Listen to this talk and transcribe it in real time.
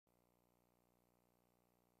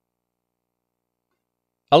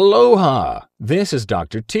Aloha! This is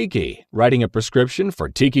Dr. Tiki, writing a prescription for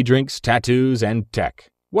tiki drinks, tattoos, and tech.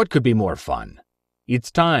 What could be more fun?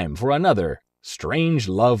 It's time for another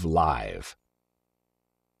StrangeLove Live.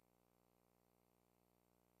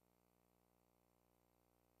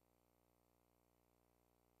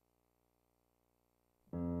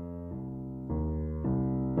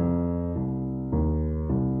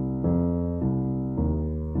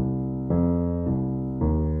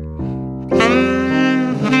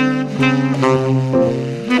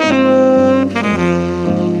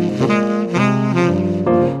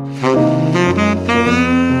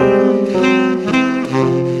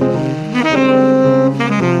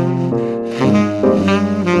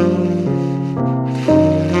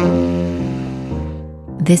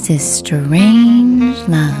 This is Strange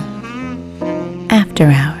Love, After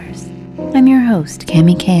Hours. I'm your host,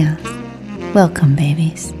 Cami Kaos. Welcome,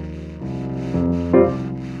 babies.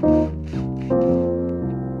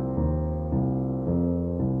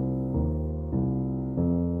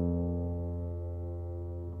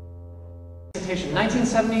 The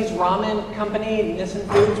 1970s ramen company, Nissan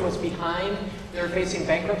Foods, was behind. They were facing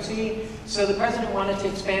bankruptcy. So the president wanted to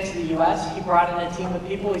expand to the U.S. He brought in a team of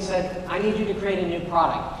people. He said, I need you to create a new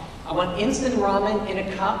product. I want instant ramen in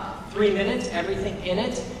a cup, 3 minutes, everything in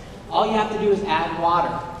it. All you have to do is add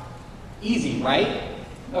water. Easy, right?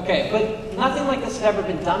 Okay, but nothing like this had ever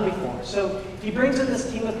been done before. So he brings in this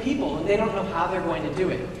team of people, and they don't know how they're going to do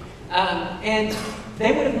it. And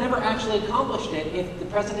they would have never actually accomplished it if the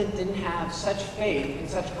president didn't have such faith and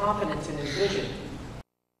such confidence in his vision.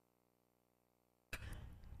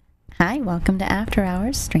 Hi, welcome to After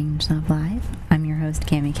Hours, StrangeLove Live. I'm your host,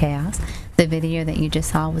 Cami Kaos. The video that you just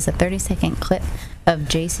saw was a 30-second clip of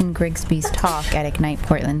Jason Grigsby's talk at Ignite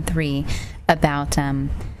Portland 3 about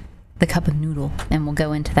the cup of noodle, and we'll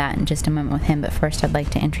go into that in just a moment with him. But first, I'd like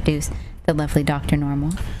to introduce the lovely Dr.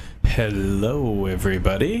 Normal. Hello,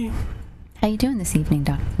 everybody. How you doing this evening,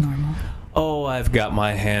 Dr. Normal? Oh, I've got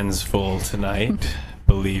my hands full tonight,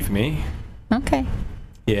 believe me. Okay.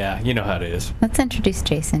 Yeah, you know how it is. Let's introduce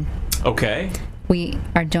Jason. Okay. We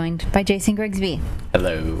are joined by Jason Grigsby.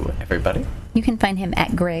 Hello, everybody. You can find him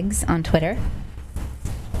at Griggs on Twitter.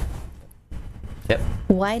 Yep.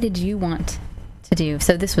 Why did you want to do...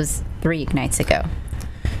 So this was 3 Ignites ago.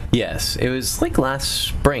 Yes, it was like last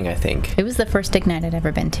spring, I think. It was the first Ignite I'd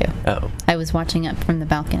ever been to. Oh. I was watching it from the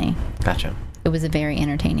balcony. Gotcha. It was a very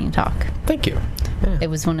entertaining talk. Thank you. Yeah.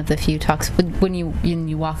 It was one of the few talks. When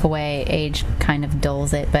you walk away, age kind of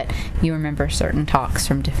dulls it, but you remember certain talks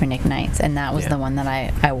from different Ignites, and that was the one that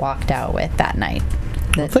I walked out with that night.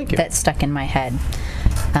 Thank you. That stuck in my head.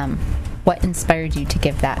 What inspired you to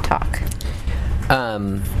give that talk?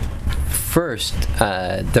 First,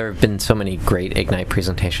 there have been so many great Ignite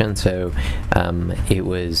presentations, so it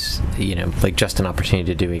was, like just an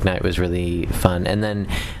opportunity to do Ignite was really fun. And then,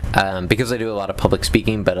 because I do a lot of public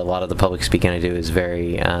speaking, but a lot of the public speaking I do is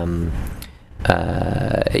very,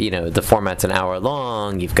 the format's an hour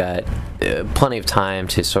long, you've got plenty of time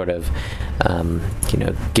to sort of,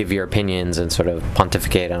 give your opinions and sort of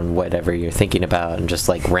pontificate on whatever you're thinking about and just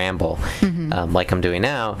like ramble, like I'm doing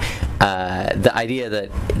now. The idea that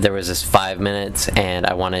there was this 5 minutes and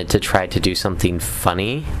I wanted to try to do something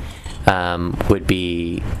funny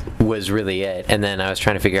was really it. And then I was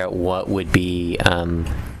trying to figure out what would be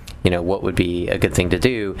what would be a good thing to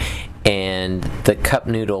do. And the Cup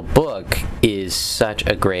Noodle book is such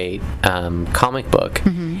a great comic book.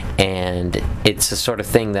 And it's the sort of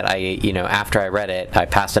thing that after I read it, I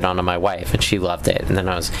passed it on to my wife, and she loved it. And then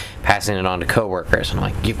I was passing it on to coworkers, and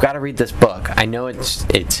I'm like, you've got to read this book. I know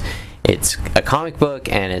it's a comic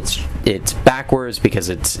book, and it's backwards because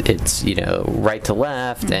it's right to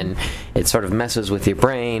left, and it sort of messes with your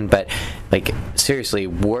brain. But like, seriously,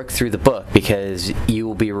 work through the book, because you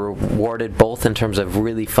will be rewarded both in terms of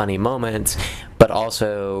really funny moments, but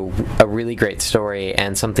also a really great story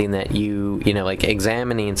and something that like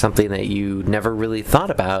examining something that you never really thought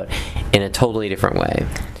about in a totally different way.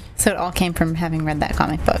 So it all came from having read that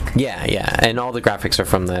comic book. Yeah, and all the graphics are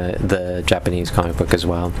from the Japanese comic book as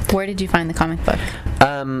well. Where did you find the comic book?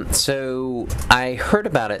 So I heard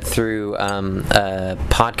about it through a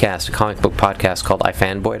comic book podcast called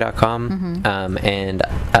ifanboy.com, and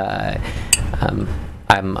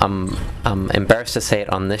I'm embarrassed to say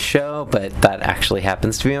it on this show, but that actually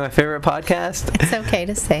happens to be my favorite podcast. It's okay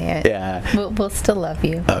to say it. Yeah. We'll still love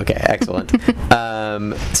you. Okay, excellent.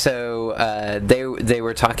 So they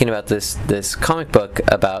were talking about this comic book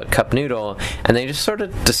about Cup Noodle, and they just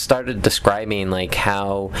started describing like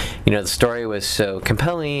how the story was so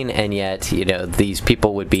compelling, and yet these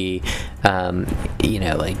people would be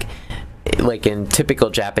like like in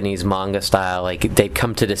typical Japanese manga style, like they'd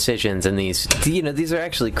come to decisions, and these are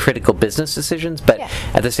actually critical business decisions, but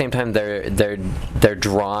at the same time they're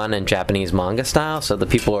drawn in Japanese manga style, so the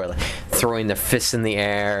people are like throwing their fists in the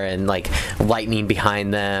air and like lightning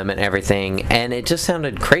behind them and everything, and it just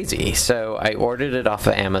sounded crazy. So I ordered it off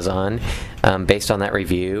of Amazon based on that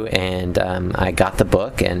review, and I got the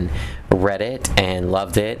book and read it and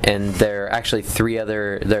loved it. And there are actually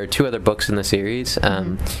there are 2 other books in the series.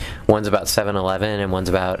 One's about 7-Eleven, and one's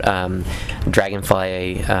about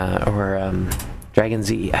Dragonfly or Dragon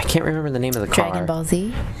Z. I can't remember the name of the car. Dragon Ball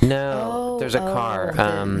Z? No, there's a car.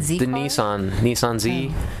 The Z the car? Nissan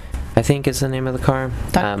Z, I think is the name of the car.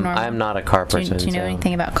 I'm not a car person. Do you know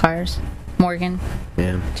anything about cars, Morgan?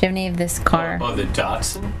 Yeah. Do you have any of this car? Oh, the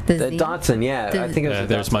Datsun? The Datsun, yeah. I think it was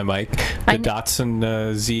there's my mic. The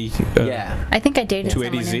Datsun Z. Yeah. I think I dated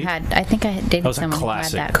someone 280Z? who had. I think I dated That was a someone who had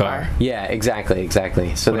classic that car. Yeah, exactly.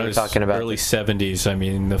 So When they I were was talking about early 70s, I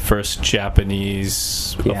mean, the first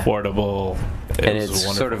Japanese affordable. And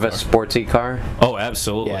it's sort of a sportsy car. Oh,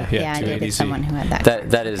 absolutely. Yeah, I dated 280Z. someone who had that car.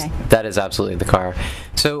 That is absolutely the car.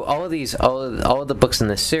 So all of the books in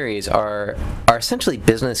this series are essentially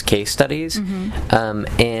business case studies,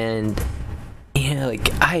 and like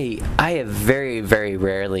I have very, very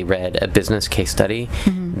rarely read a business case study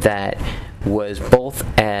that was both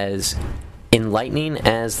as enlightening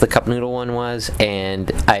as the cup noodle one was,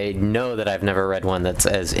 and I know that I've never read one that's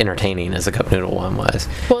as entertaining as the cup noodle one was.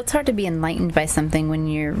 Well, it's hard to be enlightened by something when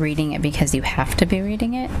you're reading it because you have to be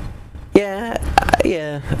reading it.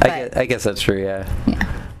 I guess that's true. Yeah.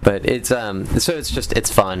 But it's so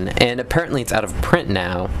it's fun, and apparently it's out of print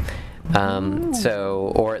now.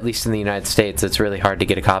 So, or at least in the United States, it's really hard to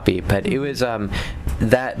get a copy. But it was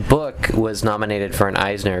that book was nominated for an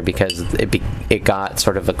Eisner because it got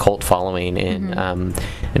sort of a cult following in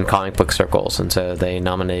comic book circles, and so they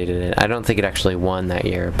nominated it. I don't think it actually won that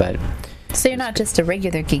year, but. So you're not just a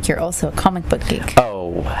regular geek, you're also a comic book geek.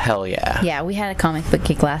 Oh, hell yeah. Yeah, we had a comic book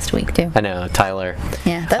geek last week, too. I know, Tyler.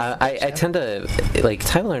 Yeah, that's I tend to, like,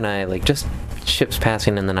 Tyler and I, like, just ships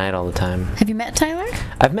passing in the night all the time. Have you met Tyler?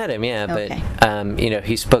 I've met him, yeah, Okay. but,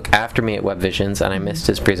 he spoke after me at Web Visions, and I missed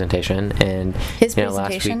his presentation, and, his last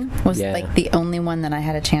presentation week, was, like, the only one that I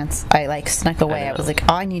had a chance. I, like, snuck away. I was like,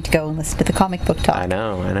 I need to go and listen to the comic book talk. I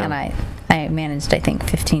know. And I managed, I think,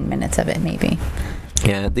 15 minutes of it, maybe.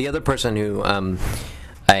 Yeah, the other person who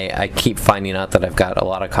I keep finding out that I've got a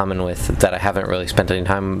lot of common with that I haven't really spent any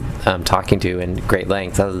time talking to in great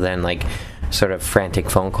length, other than like sort of frantic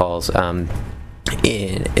phone calls,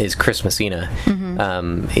 is Chris Messina.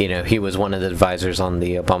 He was one of the advisors on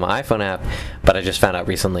the Obama iPhone app, but I just found out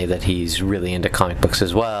recently that he's really into comic books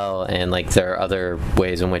as well, and like there are other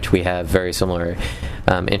ways in which we have very similar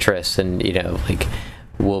interests, and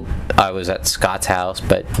I was at Scott's house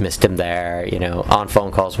but missed him there, on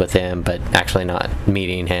phone calls with him but actually not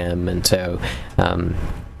meeting him, and so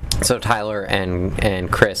Tyler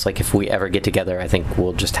and Chris, like if we ever get together, I think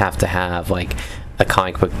we'll just have to have like a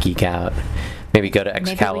comic book geek out. Maybe go to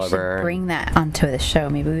Excalibur. Maybe we should bring that onto the show.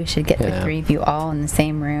 Maybe we should get the 3 of you all in the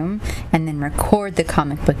same room and then record the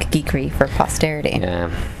comic book geekery for posterity.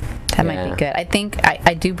 Yeah. That might be good. I think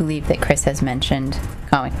I do believe that Chris has mentioned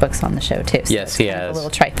comic books on the show too. So yes, he has. A little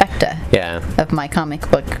trifecta. Yeah. Of my comic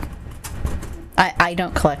book. I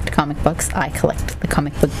don't collect comic books. I collect the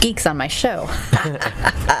comic book geeks on my show.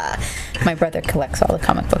 My brother collects all the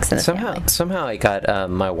comic books in the family. Somehow I got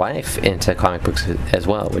my wife into comic books as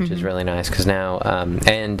well, which is really nice because now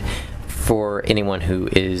and for anyone who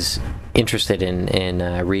is interested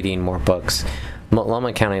in reading more books,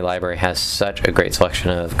 Multnomah County Library has such a great selection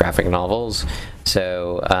of graphic novels.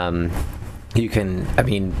 So you can,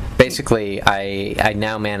 basically I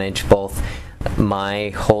now manage both my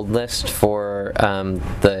hold list for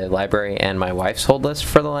the library and my wife's hold list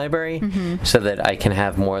for the library, so that I can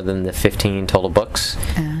have more than the 15 total books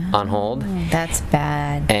on hold. That's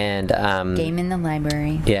bad. And game in the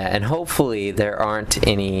library. Yeah, and hopefully there aren't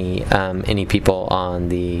any people on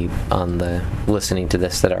the listening to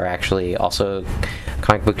this that are actually also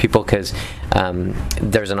comic book people, because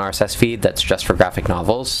there's an RSS feed that's just for graphic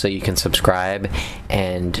novels, so you can subscribe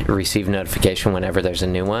and receive notification whenever there's a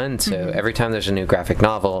new one. So every time there's a new graphic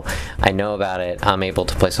novel, I know about it. I'm able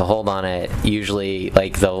to place a hold on it. Usually,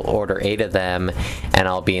 like, they'll order 8 of them, and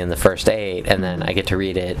I'll be in the first 8, and then I get to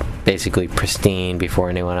read it basically pristine before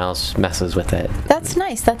anyone else messes with it. That's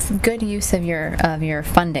nice. That's good use of your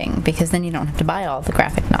funding, because then you don't have to buy all the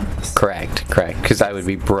graphic novels. Correct. Because I would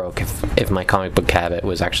be broke if my comic book habit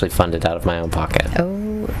was actually funded out of my own pocket.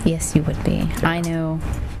 Oh, yes, you would be. I know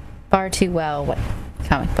far too well what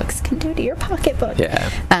comic books can do to your pocketbook. Yeah.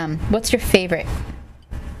 What's your favorite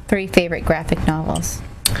 3 favorite graphic novels.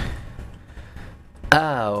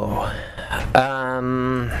 Oh,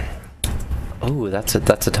 that's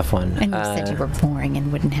a tough one. And you said you were boring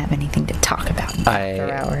and wouldn't have anything to talk about in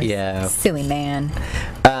After Hours. Yeah. Silly man.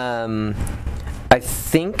 I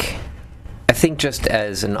think just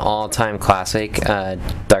as an all-time classic,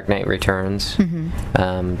 Dark Knight Returns.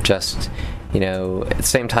 Mm-hmm. Just, at the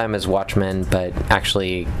same time as Watchmen, but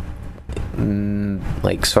actually,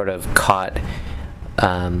 like, sort of caught.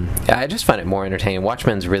 I just find it more entertaining.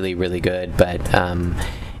 Watchmen's really, really good, but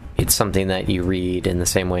it's something that you read in the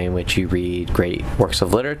same way in which you read great works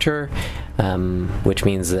of literature, which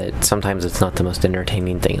means that sometimes it's not the most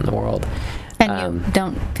entertaining thing in the world. And you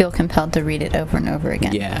don't feel compelled to read it over and over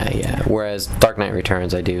again. Yeah. Whereas Dark Knight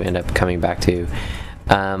Returns, I do end up coming back to.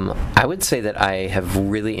 I would say that I have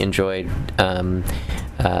really enjoyed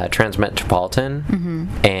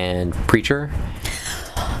Transmetropolitan and Preacher.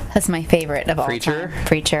 That's my favorite of all Preacher? time.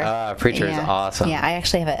 Preacher. Preacher is awesome. Yeah, I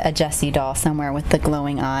actually have a Jessie doll somewhere with the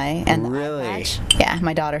glowing eye and the eye Really? patch. Yeah,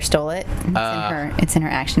 my daughter stole it. It's in her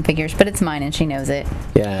action figures, but it's mine and she knows it.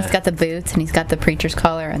 Yeah. He's got the boots and he's got the preacher's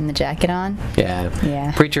collar and the jacket on.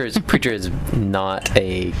 Yeah. Preacher is not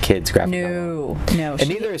a kid's graphic novel. No. And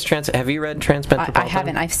neither is Have you read Transmetropolitan? I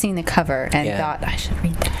haven't. I've seen the cover and thought I should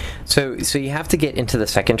read that. So you have to get into the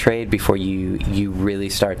second trade before you really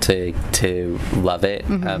start to love it.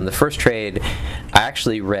 Mm-hmm. The first trade I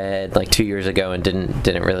actually read like 2 years ago and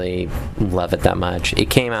didn't really love it that much. It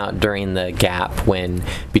came out during the gap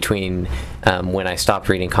between when I stopped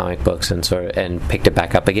reading comic books and picked it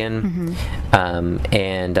back up again.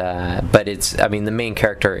 Mm-hmm. But the main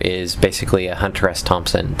character is basically a Hunter S.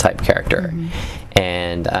 Thompson type character,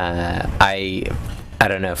 and I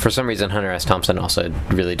don't know. For some reason, Hunter S. Thompson also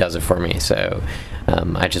really does it for me. So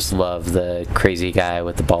I just love the crazy guy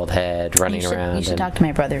with the bald head running around. You should talk to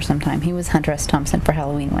my brother sometime. He was Hunter S. Thompson for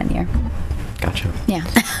Halloween one year. Gotcha. Yeah.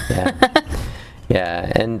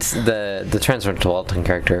 Yeah, and the Transmetropolitan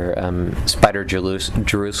character, Spider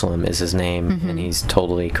Jerusalem is his name, and he's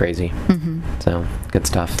totally crazy. So, good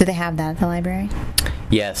stuff. Do they have that at the library?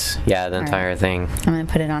 Yes, yeah, the entire thing. I'm going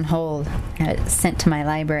to put it on hold. Have it sent to my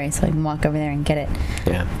library so I can walk over there and get it.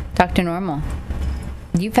 Yeah. Dr. Normal,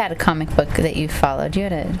 you've had a comic book that you followed. You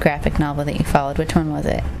had a graphic novel that you followed. Which one was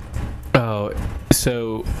it? Oh,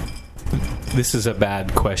 so this is a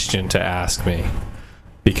bad question to ask me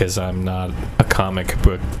because I'm not a comic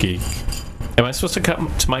book geek. Am I supposed to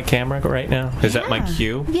cut to my camera right now? Is that my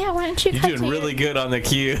cue? Yeah, why don't you You're cut doing really good on the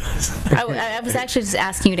cues. I was actually just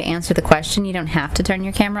asking you to answer the question. You don't have to turn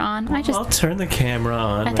your camera on. I'll turn the camera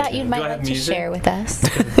on. I thought you might like to share with us.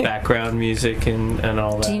 Background music and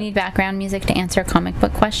all that. Do you need background music to answer a comic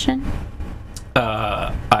book question?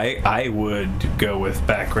 I would go with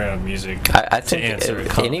background music I to think answer a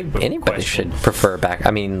comic book anybody question. should prefer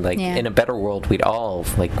in a better world, we'd all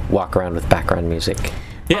walk around with background music.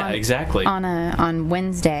 Yeah, exactly. On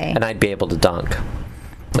Wednesday. And I'd be able to dunk.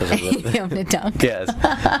 You'd be able to dunk. Yes.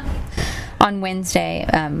 On Wednesday,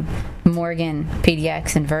 Morgan,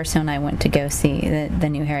 PDX, and Verso and I went to go see the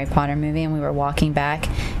new Harry Potter movie, and we were walking back,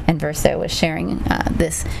 and Verso was sharing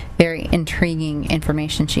this very intriguing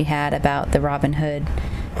information she had about the Robin Hood,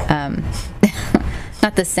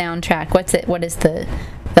 not the soundtrack. What is the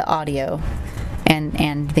audio?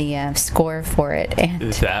 And the score for it.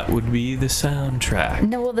 And that would be the soundtrack.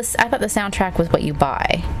 No, well, I thought the soundtrack was what you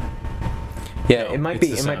buy. Yeah, No, it might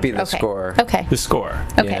be the score. Okay. The score.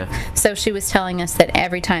 Okay. Yeah. So she was telling us that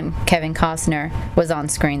every time Kevin Costner was on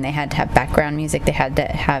screen, they had to have background music. They had to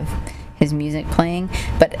have his music playing,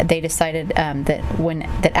 but they decided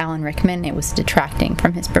that Alan Rickman, it was detracting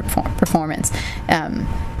from his performance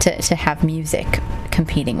to have music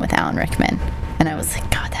competing with Alan Rickman. And I was like,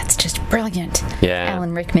 God, that's just brilliant. Yeah.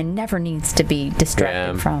 Alan Rickman never needs to be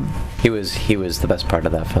distracted from. He was the best part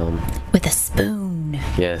of that film. With a spoon.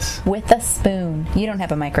 Yes. With a spoon. You don't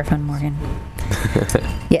have a microphone, Morgan.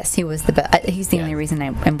 Yes, he was the best. He's the only reason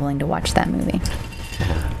I'm willing to watch that movie.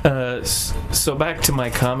 So back to my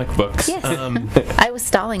comic books. Yes. I was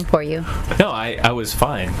stalling for you. No, I was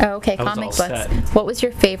fine. Oh, okay. I was Comic all books. set. What was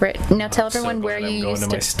your favorite? Now tell everyone So where glad you I'm going used to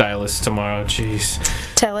to. my stylist tomorrow. Jeez.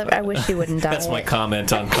 I wish you wouldn't dye That's my it.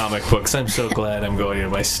 comment on comic books. I'm so glad I'm going to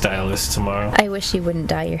my stylist tomorrow. I wish you wouldn't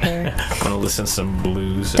dye your hair. I'm going to listen to some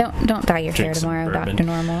blues. Don't dye your hair drink some tomorrow, bourbon. Dr.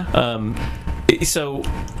 Normal. So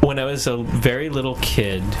when I was a very little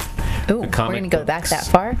kid, Ooh, the we're comic going to go back books, that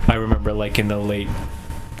far? I remember in the late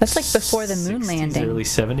That's like before the moon 60s, landing. early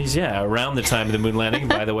 70s, yeah, around the time of the moon landing.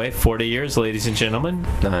 By the way, 40 years, ladies and gentlemen.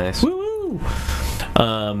 Nice. Woo-woo!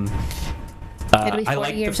 It'll be 40 I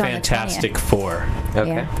like the years on the Fantastic 20th. Four. Okay.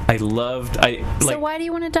 Yeah. I loved. So why do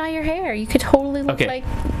you want to dye your hair? You could totally look Okay. like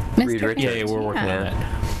Reed Mr. Richards. Yeah, we're working on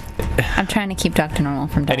that. I'm trying to keep Dr. Normal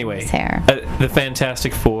from dyeing Anyway, his hair. the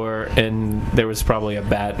Fantastic Four, and there was probably a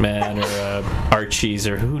Batman or a Archie's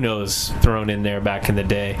or who knows thrown in there back in the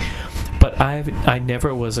day. But I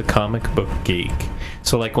never was a comic book geek.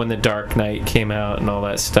 So like when The Dark Knight came out and all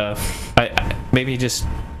that stuff, I maybe just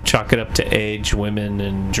chalk it up to age, women,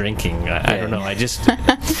 and drinking. I don't know. I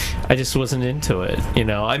just wasn't into it. You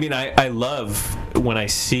know. I mean, I love when I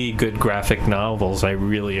see good graphic novels. I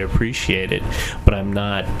really appreciate it, but I'm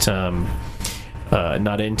not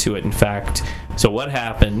into it. In fact, so what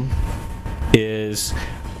happened is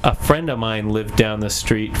a friend of mine lived down the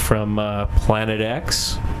street from Planet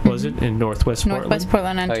X. Was it in Northwest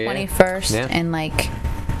Portland on Oh, yeah. 21st Yeah. and like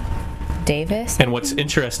Davis. And what's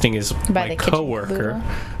interesting is By my the kitchen coworker, boodle.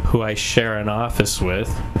 who I share an office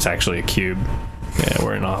with, it's actually a cube. Yeah,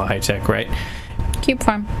 we're in all high tech, right? Cube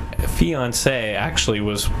Farm. Fiance actually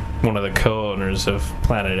was one of the co-owners of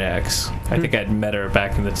Planet X. I think I'd met her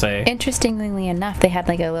back in the day. Interestingly enough, they had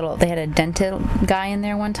a dental guy in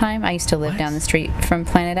there one time. I used to live down the street from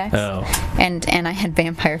Planet X. Oh, And I had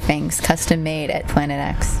vampire fangs custom made at Planet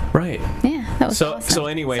X. right. Yeah, that was So awesome. so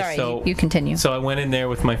anyway, Sorry, so you continue. So I went in there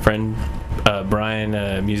with my friend Brian,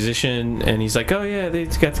 a musician, and he's like, "Oh yeah,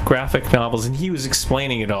 they've got graphic novels," and he was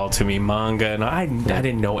explaining it all to me, manga, and I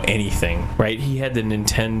didn't know anything. Right? He had the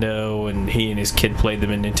Nintendo, and he and his kid played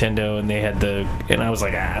them in Nintendo, and they had and I was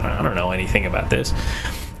like, I don't know anything about this.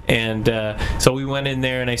 And so we went in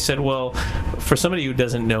there, and I said, "Well, for somebody who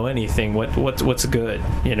doesn't know anything, what's good?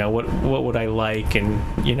 You know, what would I like?" And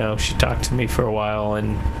you know, she talked to me for a while,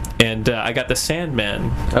 and I got the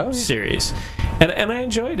Sandman series, and I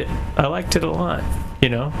enjoyed it. I liked it a lot. You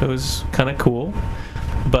know, it was kind of cool,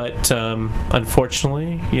 but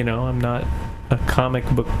unfortunately, you know, I'm not a comic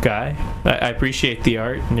book guy. I appreciate the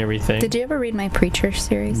art and everything. Did you ever read my Preacher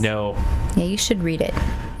series? No. Yeah, you should read it.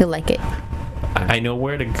 You'll like it. I know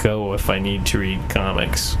where to go if I need to read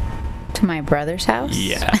comics. To my brother's house?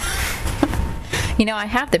 Yeah. You know, I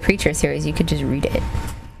have the Preacher series. You could just read it.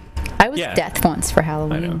 I was death once for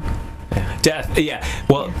Halloween. I know. Death, yeah.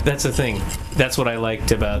 Well, that's the thing. That's what I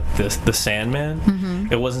liked about the Sandman.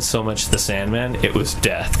 Mm-hmm. It wasn't so much the Sandman; it was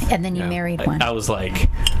death. And then you married one. I was like,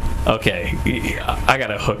 okay, I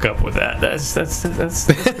gotta hook up with that. That's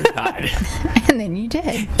pretty hot. And then you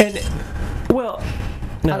did. And well,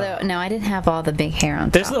 no. Although, no, I didn't have all the big hair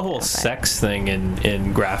on There's top. the whole but- sex thing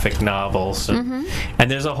in graphic novels, and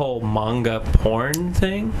there's a whole manga porn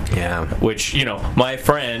thing. Yeah. Which, you know, my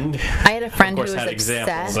friend, I had a friend of who course, was had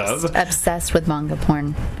examples of. obsessed with manga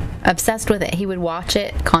porn. Obsessed with it. He would watch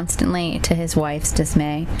it constantly to his wife's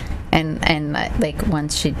dismay. And like,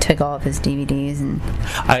 once she took all of his DVDs and...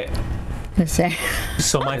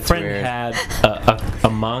 So my That's friend weird. had a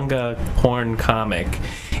manga porn comic,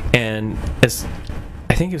 and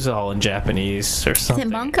I think it was all in Japanese or Is something.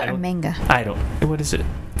 it manga or manga? I don't. What is it?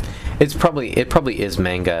 It probably is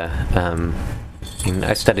manga.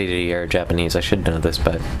 I studied a year of Japanese. I should know this,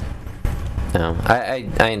 but no. I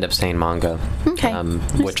end up saying manga, Okay.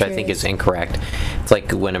 which I think is incorrect. It's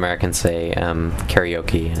like when Americans say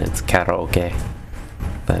karaoke and it's karaoke,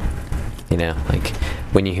 but you know, like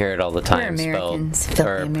when you hear it all the time Americans, spelled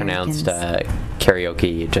filthy or pronounced Americans.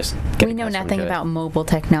 karaoke, you just get We know accustomed nothing to it. about mobile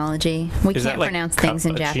technology. We Is that can't like pronounce things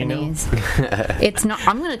in cappuccino? Japanese. It's not.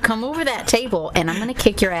 I'm going to come over that table and I'm going to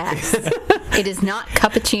kick your ass. It is not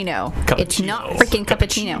cappuccino. It's not freaking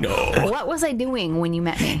cappuccino. What was I doing when you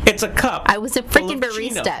met me? It's a cup. I was a freaking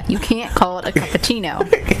barista. You can't call it a cappuccino.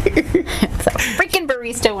 It's a freaking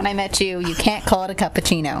barista when I met you. You can't call it a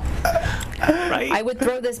cappuccino. Right? I would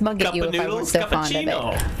throw this mug at Cup you of if I noodles, weren't so fond of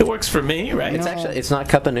cappuccino. it. It works for me, right? It's not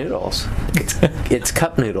cup of noodles. It's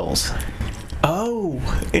cup noodles. Oh,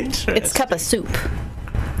 interesting. It's cup of soup.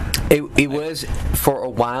 It was for a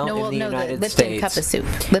while in the United Lipton States. cup of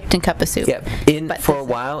soup. Lipton cup of soup. Yeah, for a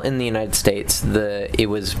while in the United States, it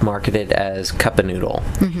was marketed as cup of noodle,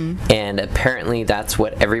 and apparently that's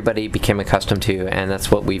what everybody became accustomed to, and that's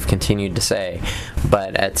what we've continued to say.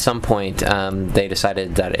 But at some point, they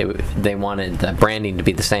decided that they wanted the branding to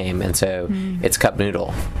be the same, and so it's cup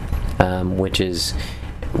noodle, which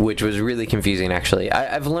was really confusing. Actually,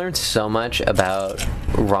 I've learned so much about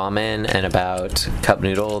ramen and about cup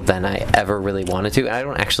noodle than I ever really wanted to. And I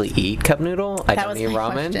don't actually eat cup noodle. I don't eat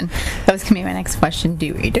ramen. Question. That was gonna be my next question. Do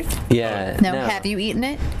you eat it? Yeah. No. Have you eaten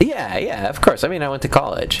it? Yeah, of course. I mean, I went to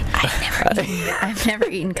college. I've never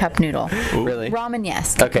eaten cup noodle. Really? Ramen,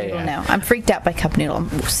 yes. Cup Okay, noodle, yeah. no. I'm freaked out by cup noodle. I'm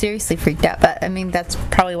seriously freaked out. But I mean, that's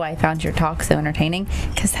probably why I found your talk so entertaining,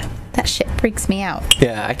 because that shit freaks me out.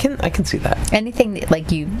 Yeah, I can see that. Anything that,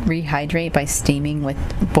 like, you rehydrate by steaming with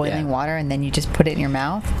boiling water and then you just put it in your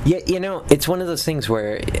mouth. Yeah, it's one of those things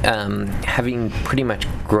where having pretty much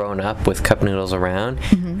grown up with cup noodles around,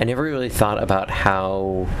 I never really thought about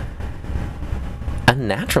how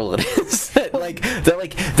unnatural it is.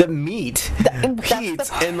 the meat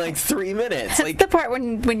heats in like 3 minutes. That's the part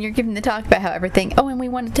when you're giving the talk about how everything. Oh, and we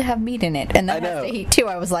wanted to have meat in it, and that has to heat too.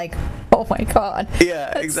 I was like, oh my god.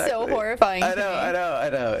 Yeah, that's exactly. so horrifying. I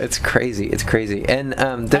know. It's crazy. And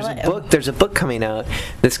there's a book coming out.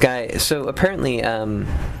 This guy. So apparently.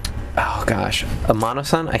 Oh gosh,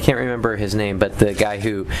 Amano-san, I can't remember his name, but the guy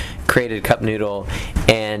who created Cup Noodle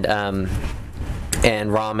and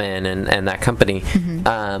ramen and that company.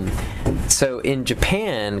 So in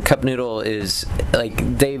Japan, cup noodle is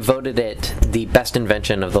like they voted it the best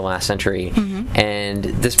invention of the last century, and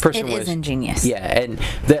this person It is ingenious. Yeah, and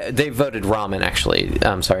they voted ramen actually.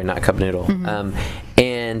 I'm sorry, not cup noodle.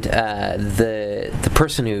 And the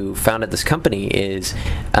person who founded this company is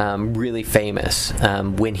really famous.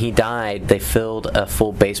 When he died, they filled a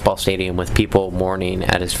full baseball stadium with people mourning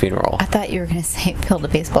at his funeral. I thought you were going to say filled a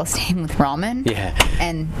baseball stadium with ramen. Yeah.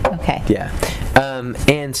 And, okay. Yeah.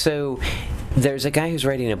 And so there's a guy who's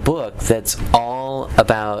writing a book that's all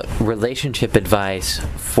about relationship advice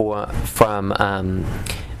from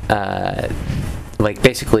like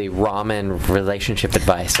basically ramen relationship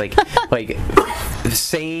advice, like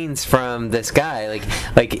sayings from this guy,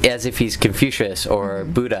 like as if he's Confucius or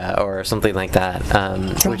Buddha or something like that,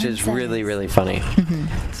 which is really, really funny.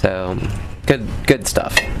 So good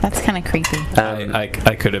stuff. That's kind of creepy.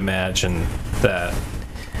 I could imagine that,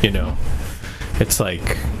 it's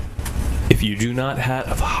like, if you do not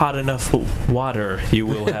have hot enough water, you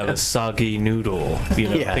will have a soggy noodle,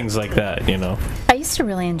 things like that, I used to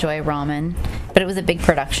really enjoy ramen, but it was a big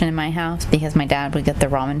production in my house because my dad would get the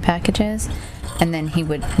ramen packages, and then he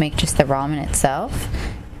would make just the ramen itself,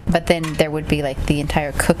 but then there would be like the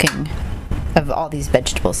entire cooking of all these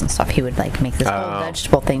vegetables and stuff. He would like make this whole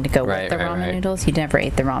vegetable thing to go with the ramen noodles. He never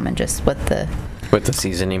ate the ramen just with the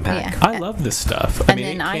seasoning pack. Yeah. I love this stuff. I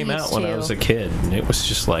mean, it came out when I was a kid, and it was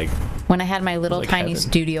just like... When I had my little tiny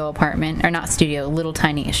studio apartment, or not studio, little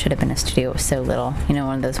tiny, it should have been a studio, it was so little.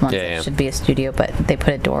 One of those ones that should be a studio, but they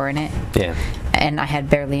put a door in it. Yeah. And I had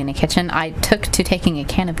barely any kitchen. I took to taking a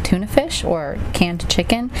can of tuna fish or canned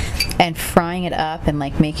chicken and frying it up and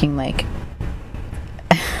like making like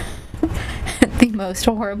the most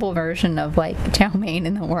horrible version of like chow mein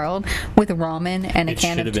in the world with ramen and a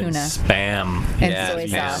can of tuna. Spam. And soy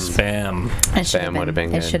sauce. Spam. Spam would have been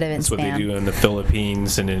good. It should have been That's spam. what they do in the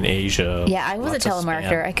Philippines and in Asia. Yeah, I was a Lots of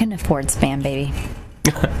telemarketer. spam. I couldn't afford spam, baby.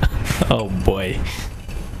 Oh boy.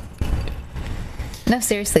 No,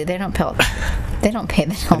 seriously, they don't pay the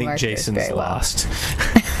telemarketers I think Jason's very well. lost.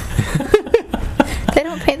 They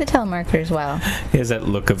don't pay the telemarketers well. He has that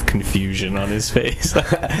look of confusion on his face.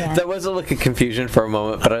 Yeah. There was a look of confusion for a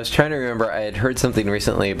moment, but I was trying to remember. I had heard something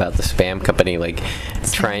recently about the spam company,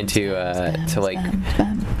 trying to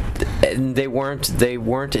Spam. and they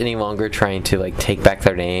weren't any longer trying to like take back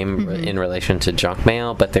their name in relation to junk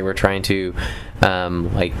mail, but they were trying to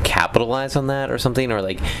capitalize on that or something, or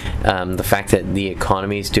the fact that the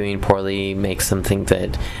economy is doing poorly makes them think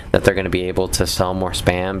that they're going to be able to sell more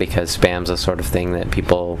spam, because spam's a sort of thing that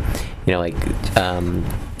people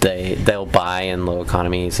they'll buy in low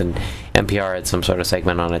economies. And NPR had some sort of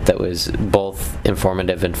segment on it that was both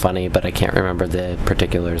informative and funny, but I can't remember the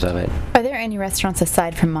particulars of it. Are there any restaurants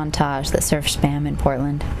aside from Montage that serve spam in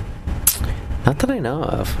Portland? Not that I know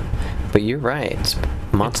of, but you're right.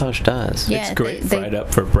 Montage does. Yeah, It's great fried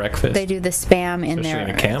up for breakfast. They do the spam in Especially their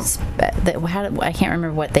in a camp. I can't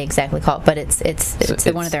remember what they exactly call it, but it's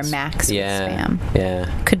one of their max spam.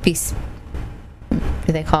 Yeah. Could be.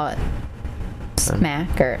 Do they call it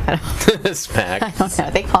smack or I don't Smack. I don't know.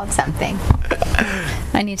 They call it something.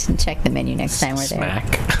 I need to check the menu next time we're there.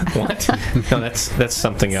 Smack? What? No, that's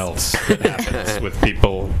something else that happens with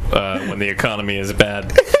people when the economy is bad.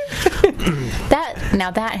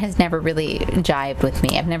 That has never really jived with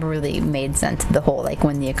me. I've never really made sense of the whole,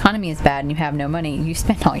 when the economy is bad and you have no money, you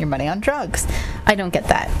spend all your money on drugs. I don't get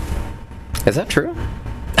that. Is that true?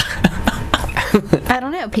 I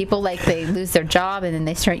don't know. People they lose their job and then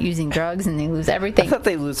they start using drugs and they lose everything. I thought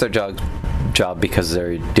they lose their jobs job because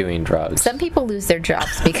they're doing drugs. Some people lose their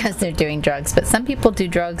jobs because they're doing drugs, but some people do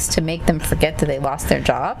drugs to make them forget that they lost their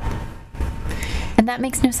job. And that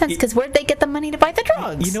makes no sense, because where'd they get the money to buy the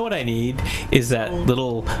drugs? You know what I need is that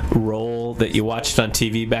little roll that you watched on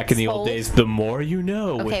TV back in the old days. The more you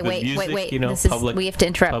know. Okay, with the music, wait. You know, this public, we have to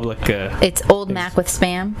interrupt. Public, it's Old Mac with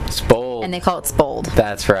Spam. Spold. And they call it Spold.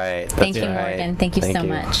 That's right. Thank you, Morgan. Thank you so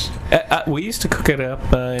much. We used to cook it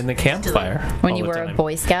up in the campfire when you were a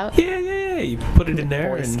Boy Scout. Yeah. You put it in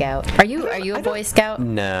there. Boy Scout. Are you a Boy Scout?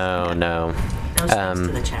 No. I was next to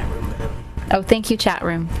the chat room. Oh, thank you, chat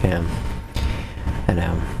room. Yeah. I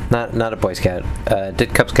know. Not a Boy Scout.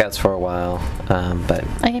 Did Cub Scouts for a while, but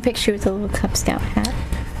I can picture you with a little Cub Scout hat.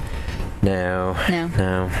 No.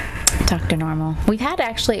 Dr. Normal. We've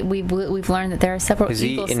learned that there are several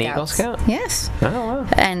Eagle Scouts. Is he an Eagle Scout? Yes. Oh wow.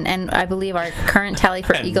 And I believe our current tally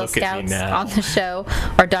for Eagle Scouts on the show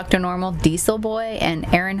are Dr. Normal, Diesel Boy, and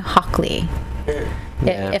Aaron Hockley.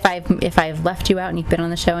 Yeah. If I've left you out and you've been on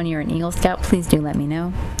the show and you're an Eagle Scout, please do let me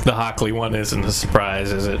know. The Hockley one isn't a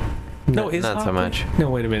surprise, is it? No, not Hockley? so much. No,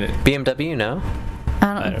 wait a minute. BMW, no.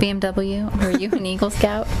 BMW. Were you an Eagle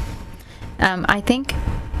Scout? I think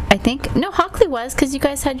no, Hockley was, because you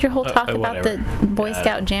guys had your whole talk about the Boy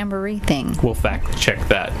Scout Jamboree thing. We'll fact check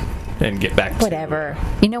that and get back to whatever.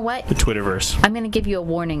 You know what? The Twitterverse. I'm going to give you a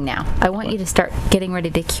warning now. I want you to start getting ready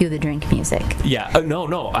to cue the drink music. Yeah.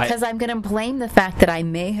 No. Because I'm going to blame the fact that I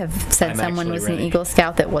may have said someone was ready. an Eagle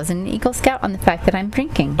Scout that wasn't an Eagle Scout on the fact that I'm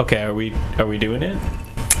drinking. Okay. Are we doing it?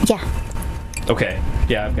 Yeah. Okay.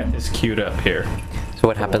 Yeah, I've got this queued up here. So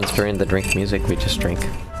what happens during the drink music? We just drink.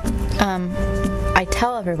 I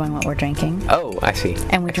tell everyone what we're drinking. Oh, I see.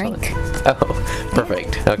 And we Excellent. drink. Oh,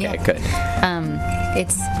 perfect. Okay, good.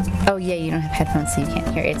 You don't have headphones, so you can't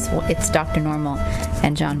hear. It's Dr. Normal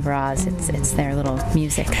and John Braz. It's their little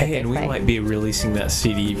music. Hey, and we might be releasing that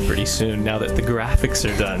CD pretty soon now that the graphics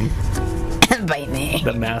are done. Bite me.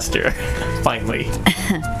 The master, finally.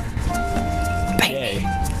 Bite me.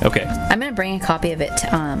 Okay. I'm gonna bring a copy of it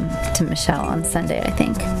to Michelle on Sunday, I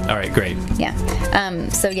think. All right, great. Yeah.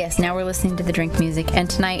 So yes, now we're listening to the drink music, and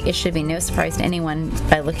tonight it should be no surprise to anyone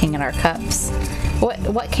by looking at our cups.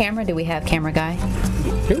 What camera do we have, camera guy?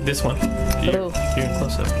 This one. You're in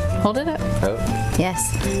close up. Hold it up. Oh.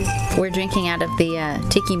 Yes. We're drinking out of the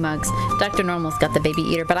tiki mugs. Dr. Normal's got the baby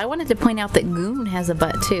eater, but I wanted to point out that Goon has a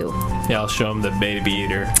butt too. Yeah, I'll show him the baby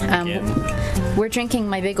eater again. We're drinking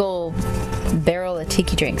my big old barrel of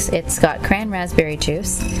tiki drinks. It's got cran raspberry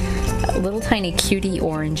juice, little tiny cutie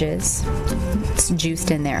oranges, it's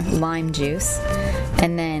juiced in there, lime juice,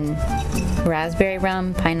 and then raspberry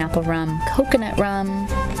rum, pineapple rum, coconut rum,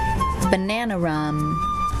 banana rum,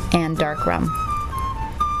 and dark rum.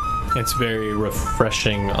 It's very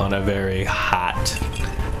refreshing on a very hot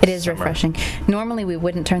It is summer. refreshing. Normally we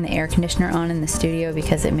wouldn't turn the air conditioner on in the studio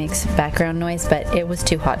because it makes background noise, but it was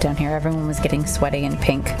too hot down here. Everyone was getting sweaty and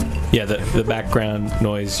pink. Yeah, the background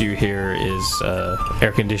noise you hear is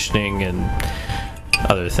air conditioning and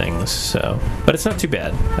other things. So, but it's not too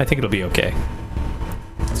bad. I think it'll be okay.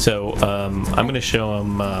 So I'm going to show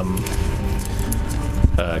them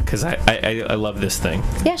because I love this thing.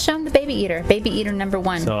 Yeah, show them the baby eater. Baby eater number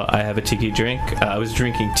 1. So I have a tiki drink. I was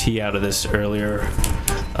drinking tea out of this earlier.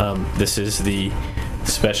 This is the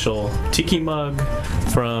special tiki mug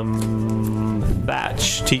from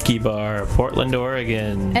Thatch Tiki Bar, Portland,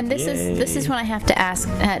 Oregon. And this is when I have to ask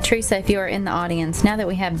Teresa, if you are in the audience, now that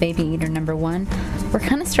we have baby eater number 1, we're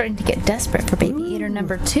kind of starting to get desperate for baby eater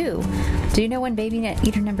number 2. Do you know when baby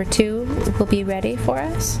eater number 2 will be ready for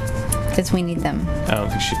us? Because we need them. I don't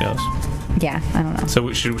think she knows. Yeah, I don't know.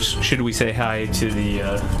 So should we say hi to the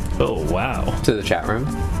oh wow, To the chat room.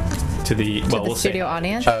 to the The studio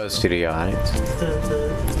audience? Oh, studio audience.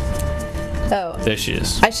 Oh, There she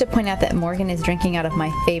is. I should point out that Morgan is drinking out of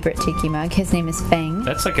my favorite tiki mug. His name is Fang.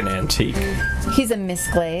 That's like an antique. He's a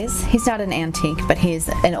misglaze. He's not an antique, but he's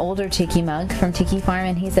an older tiki mug from Tiki Farm,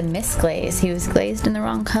 and he's a misglaze. He was glazed in the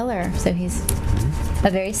wrong color, so he's a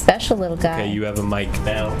very special little guy. Okay, you have a mic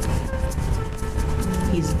now.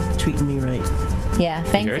 He's treating me right. Yeah,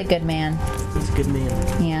 Fang's a Great. good man. He's a good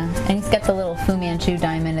man. Yeah, and he's got the little Fu Manchu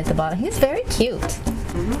diamond at the bottom. He's very cute.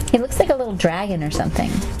 He looks like a little dragon or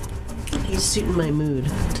something. He's suiting my mood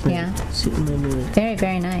tonight. Yeah. Suiting my mood. Very,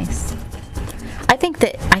 very nice. I think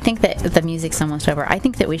that the music's almost over. I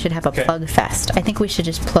think that we should have a Okay. plug fest. I think we should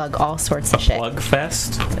just plug all sorts of shit. Plug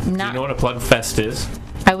fest? Do Not- you know what a plug fest is?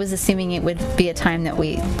 I was assuming it would be a time that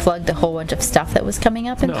we plugged a whole bunch of stuff that was coming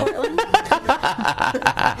up in No. Portland.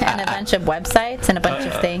 And a bunch of websites and a bunch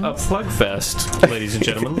of things. A plug fest, ladies and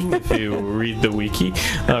gentlemen, if you read the wiki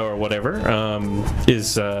or whatever,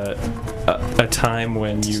 is a time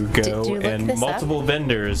when you go you look and this multiple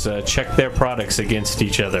vendors check their products against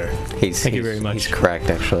each other. Thank you very much. He's correct,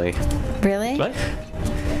 actually. Really? What?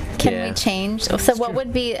 Can Yeah. we change? So what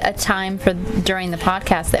would be a time for during the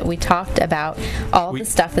podcast that we talked about all the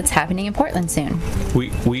stuff that's happening in Portland soon?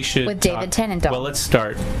 We should With David Tenendahl. Well, let's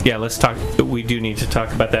start. Yeah, let's talk. We do need to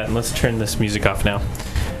talk about that, and let's turn this music off now.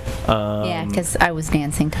 Yeah, because I was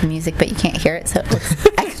dancing to the music, but you can't hear it, so it looks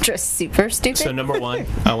extra super stupid. So number one,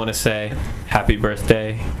 I want to say happy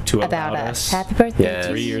birthday to About Us. Happy birthday Yeah. to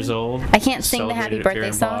 3 you. years old. I can't sing the happy Celebrated at birthday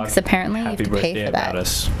Fair song and because Bog. apparently you have Happy to pay birthday for that. About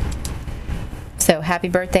Us. So happy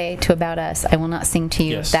birthday to About Us. I will not sing to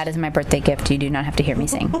you. Yes. That is my birthday gift. You do not have to hear me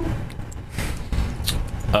sing. What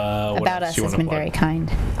About else Us you has wanna been plug? very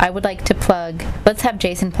kind. I would like to plug. Let's have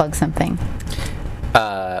Jason plug something.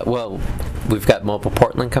 Well, we've got Mobile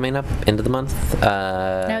Portland coming up end of the month.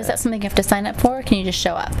 Now, is that something you have to sign up for, or can you just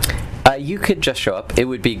show up? You could just show up. It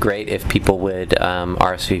would be great if people would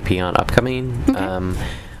RSVP on upcoming. Okay.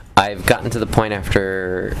 I've gotten to the point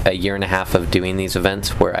after a year and a half of doing these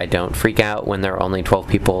events where I don't freak out when there are only 12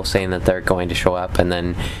 people saying that they're going to show up, and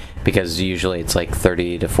then because usually it's like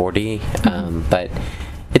 30 to 40, but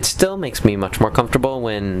it still makes me much more comfortable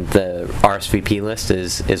when the RSVP list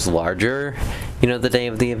is larger, the day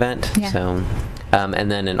of the event. Yeah. So,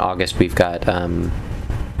 and then in August we've got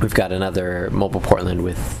another Mobile Portland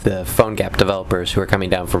with the Phone Gap developers who are coming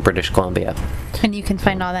down from British Columbia. And you can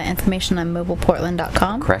find all that information on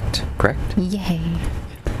mobileportland.com. Correct. Yay.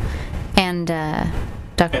 And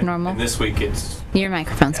Dr. Normal, And this week it's... your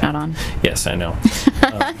microphone's not on. Yes, I know.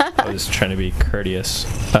 I was trying to be courteous.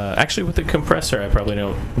 Actually, with the compressor, I probably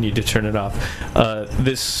don't need to turn it off.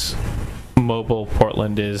 This Mobile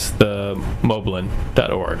Portland is the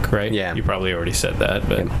moblin.org, right? Yeah. You probably already said that,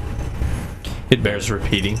 but... Yep. It bears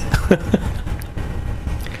repeating.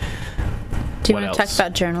 Do you What want to talk else?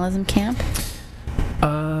 about journalism camp?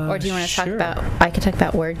 Or do you want to talk sure. about... I could talk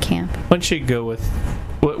about word camp. Why don't you go with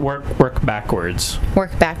work backwards?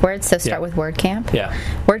 Work backwards, so start Yeah. with word camp. Yeah.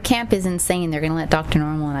 Word camp is insane. They're going to let Dr.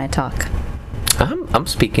 Normal and I talk. I'm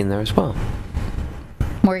speaking there as well.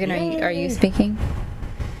 Morgan, are you speaking?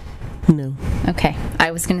 No. Okay.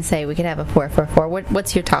 I was going to say we could have a 444.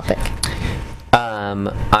 What's your topic?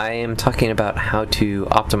 I am talking about how to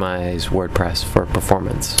optimize WordPress for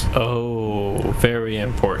performance. Oh, very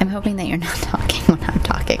important. I'm hoping that you're not talking when I'm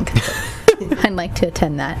talking. I'd like to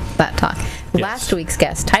attend that talk. Yes. Last week's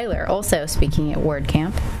guest, Tyler, also speaking at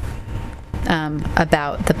WordCamp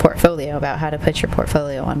about the portfolio, about how to put your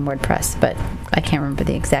portfolio on WordPress, but I can't remember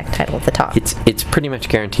the exact title of the talk. It's pretty much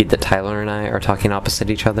guaranteed that Tyler and I are talking opposite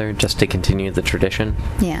each other just to continue the tradition.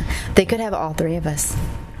 Yeah. They could have all three of us,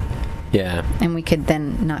 Yeah. and we could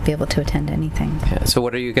then not be able to attend anything. Yeah. So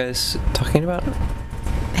what are you guys talking about?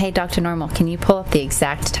 Hey, Dr. Normal, can you pull up the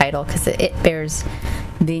exact title? Because it bears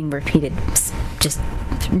being repeated just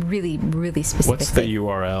really, really specifically. What's the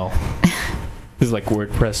URL? This is like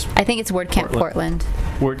WordPress. I think it's WordCamp Portland.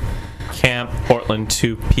 WordCamp Portland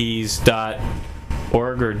 2ps.org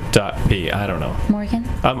or .p. I don't know. Morgan?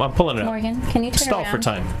 I'm pulling it up. Morgan, can you turn Stall around? for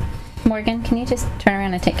time. Morgan, can you just turn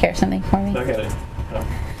around and take care of something for me? Look at it. Oh.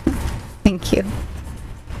 Thank you.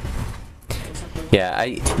 Yeah,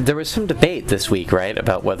 there was some debate this week, right,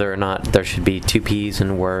 about whether or not there should be 2 P's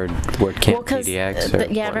in WordCamp PDX.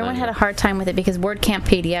 Or yeah, everyone had a hard time with it because WordCamp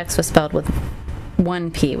PDX was spelled with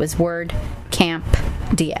 1 P. It was WordCamp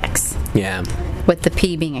DX. Yeah. With the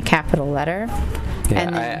P being a capital letter. Yeah,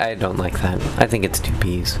 And then, I don't like that. I think it's 2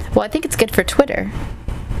 P's. well, I think it's good for Twitter.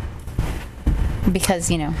 Because,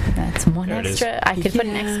 that's one There it is. extra. I could put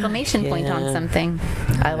an exclamation point on Yeah. something.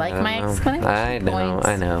 I like my don't know. exclamation points.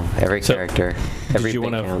 I know. Every So, character. Every Did you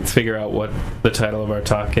bit want to counts. figure out what the title of our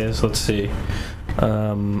talk is? Let's see.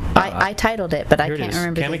 I titled it, but I Here it can't is.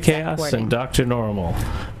 remember the Cami exact Kaos wording. and Dr. Normal.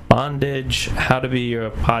 Bondage, how to be your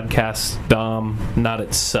podcast dom, not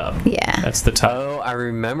its sub. Yeah. That's the title. Oh, I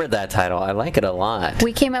remember that title. I like it a lot.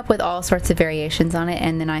 We came up with all sorts of variations on it,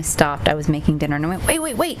 and then I stopped. I was making dinner, and I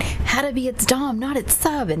went, wait. How to be its dom, not its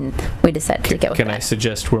sub. And we decided to go with Can that. I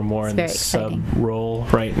suggest we're more It's in the very sub exciting. role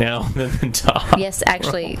right now than the top? Yes,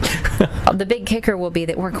 actually, the big kicker will be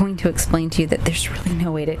that we're going to explain to you that there's really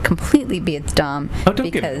no way to completely be its dom. Oh,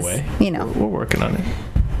 don't give because, it away. We're working on it.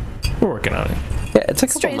 We're working on it. Yeah, it's a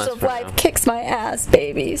couple months StrangeLove from Live now. kicks my ass,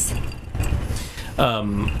 babies.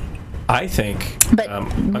 I think But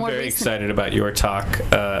I'm more very recent- excited about your talk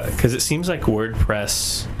because it seems like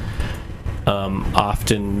WordPress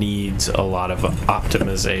often needs a lot of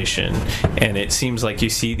optimization. And it seems like you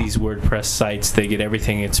see these WordPress sites, they get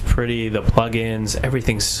everything, it's pretty, the plugins,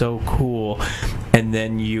 everything's so cool. And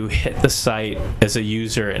then you hit the site as a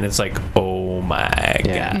user and it's like, oh my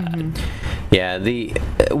God. Yeah,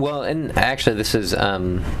 and actually this is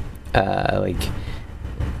like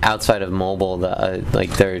outside of mobile, like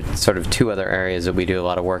there are sort of two other areas that we do a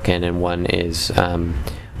lot of work in, and one is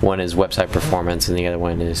website performance, and the other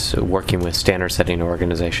one is working with standard setting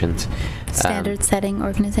organizations. Standard setting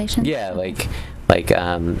organizations? Yeah, like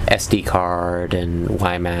SD card and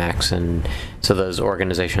WiMAX, and so those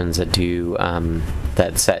organizations that do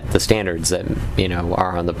that set the standards that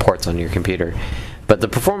are on the ports on your computer. But the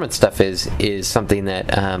performance stuff is something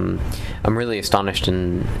that I'm really astonished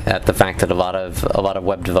at the fact that a lot of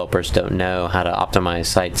web developers don't know how to optimize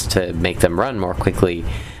sites to make them run more quickly,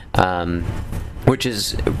 which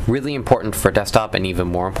is really important for desktop and even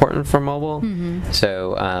more important for mobile.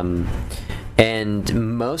 So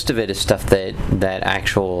and most of it is stuff that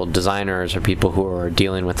actual designers or people who are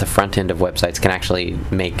dealing with the front end of websites can actually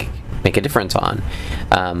make a difference on.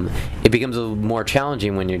 It becomes a little more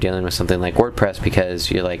challenging when you're dealing with something like WordPress,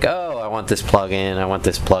 because you're like, oh, I want this plugin, I want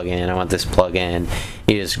this plugin, I want this plugin.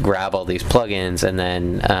 You just grab all these plugins, and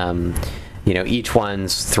then each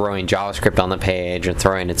one's throwing JavaScript on the page or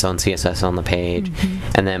throwing its own CSS on the page,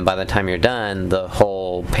 and then by the time you're done, the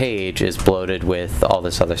whole page is bloated with all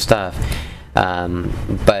this other stuff.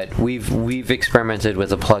 But we've experimented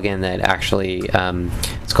with a plugin that actually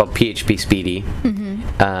it's called PHP Speedy,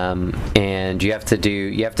 and you have to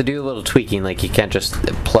do a little tweaking. Like, you can't just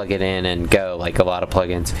plug it in and go like a lot of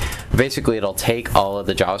plugins. Basically, it'll take all of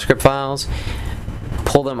the JavaScript files,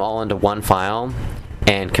 pull them all into one file,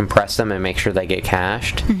 and compress them and make sure they get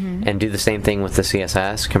cached, and do the same thing with the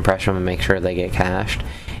CSS, compress them and make sure they get cached.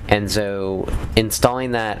 And so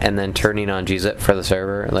installing that and then turning on gzip for the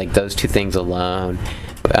server, like those two things alone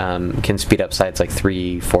can speed up sites like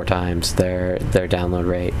 3-4 times their download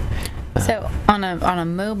rate. So on a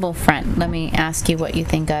mobile front, let me ask you what you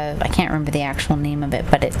think of. I can't remember the actual name of it,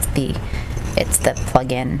 but it's the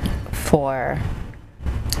plugin for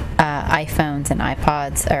iPhones and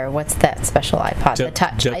iPods, or what's that special iPod? The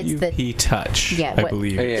Touch. WP Touch, yeah, I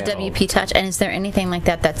believe. The WP Touch. And is there anything like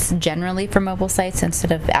that that's generally for mobile sites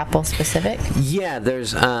instead of Apple specific? Yeah,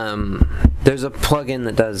 there's a plugin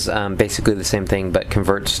that does basically the same thing, but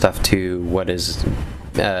converts stuff to what is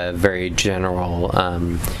a very general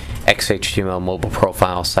XHTML mobile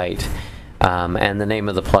profile site. And the name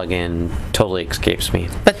of the plugin totally escapes me.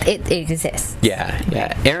 But it exists.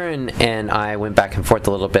 Yeah. Aaron and I went back and forth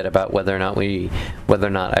a little bit about whether or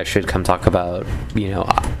not I should come talk about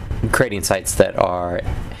creating sites that are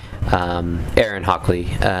Aaron Hockley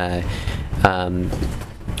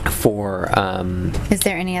for. Is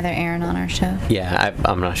there any other Aaron on our show? Yeah,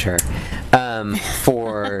 I'm not sure.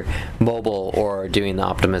 For mobile or doing the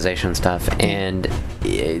optimization stuff, and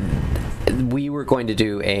we were going to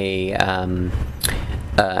do a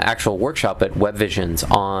actual workshop at Web Visions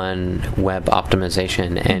on web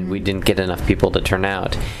optimization, and we didn't get enough people to turn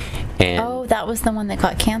out. And that was the one that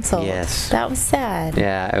got canceled. Yes, that was sad.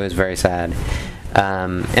 Yeah, it was very sad.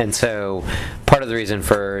 And so part of the reason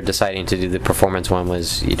for deciding to do the performance one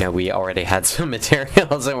was, we already had some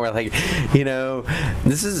materials, and we're like,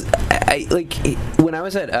 this is when I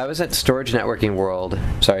was at Storage Networking World.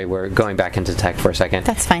 Sorry, we're going back into tech for a second.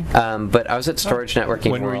 That's fine. But I was at Storage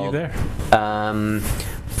Networking World. When were you there?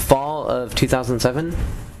 Fall of 2007.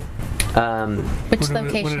 Which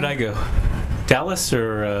location? When did I go? Dallas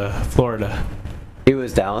or Florida? It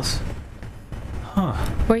was Dallas. Huh.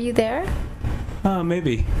 Were you there?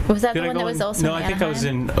 Maybe. Was that the one that was also No, in I think I was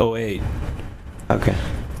in 08. Okay.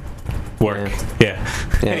 Work. Yeah.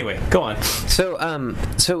 Anyway, go on. So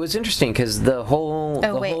it was interesting because the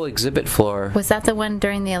whole exhibit floor. Was that the one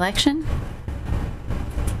during the election?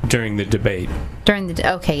 During the debate.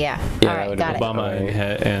 Okay, yeah. All right, got it.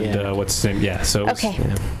 Obama and what's his name? Yeah. So. Okay.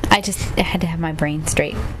 I had to have my brain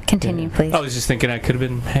straight. Continue, please. I was just thinking I could have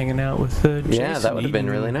been hanging out with Jason. Yeah, that would have been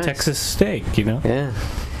really nice. Texas steak, Yeah.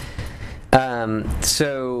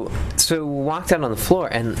 So walked out on the floor,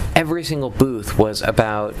 and every single booth was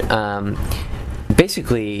about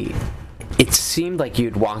basically, it seemed like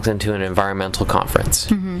you'd walked into an environmental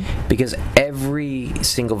conference, because every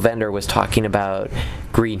single vendor was talking about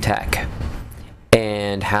green tech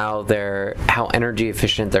and how energy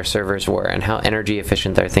efficient their servers were and how energy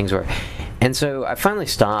efficient their things were. And so I finally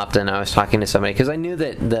stopped, and I was talking to somebody, because I knew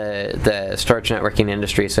that the Storage Networking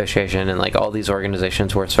Industry Association and like all these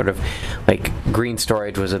organizations were sort of like green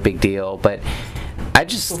storage was a big deal, but I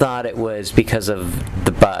just thought it was because of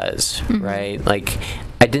the buzz, right? Like,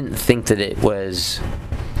 I didn't think that it was.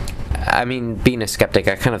 I mean, being a skeptic,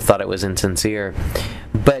 I kind of thought it was insincere,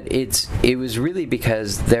 but it was really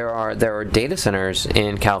because there are data centers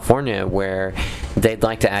in California where they'd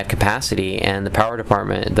like to add capacity, and the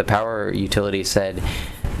power utility said,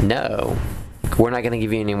 no, we're not going to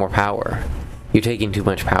give you any more power. You're taking too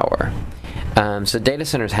much power. So data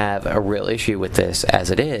centers have a real issue with this as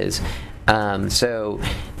it is. So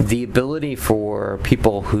the ability for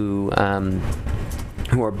people who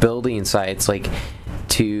are building sites like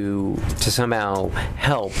to somehow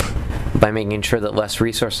help by making sure that less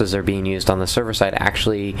resources are being used on the server side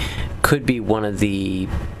actually could be one of the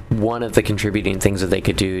contributing things that they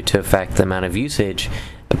could do to affect the amount of usage,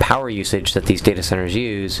 the power usage that these data centers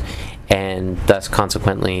use, and thus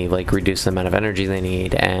consequently like reduce the amount of energy they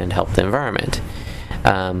need and help the environment.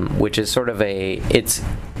 Which is sort of it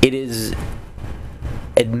is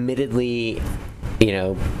admittedly,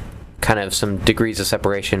 kind of some degrees of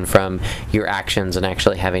separation from your actions and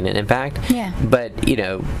actually having an impact. Yeah. But,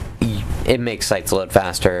 it makes sites load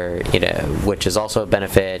faster, which is also a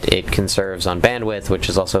benefit. It conserves on bandwidth, which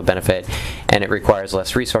is also a benefit. And it requires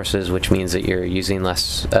less resources, which means that you're using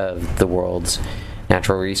less of the world's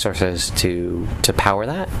natural resources to power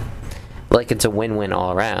that. Like, it's a win-win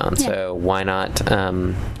all around. Yeah. So why not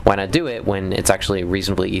do it when it's actually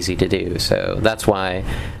reasonably easy to do? So that's why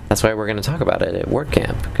we're going to talk about it at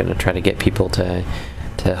WordCamp. Going to try to get people to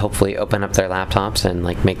hopefully open up their laptops and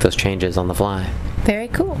like make those changes on the fly. Very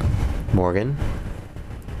cool. Morgan?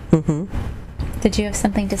 Mm-hmm. Did you have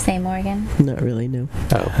something to say, Morgan? Not really, no.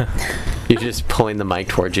 Oh. You're just pulling the mic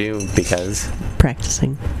towards you because...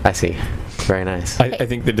 Practicing. I see. Very nice. I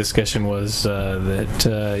think the discussion was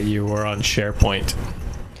that you were on SharePoint.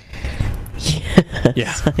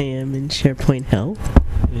 Yes, Yeah. I am in SharePoint hell.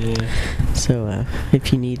 Yeah. So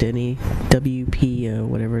if you need any WP,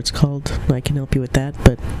 whatever it's called, I can help you with that,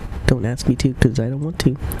 but don't ask me to because I don't want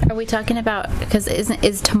to. Are we talking about, because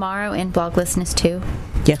is tomorrow in Bloglessness too?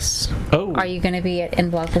 Yes. Oh. Are you going to be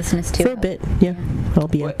in Bloglessness too? For a bit, yeah. I'll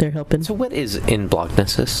be out there helping. So what is in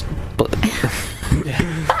Bloglessness?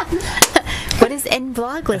 What is in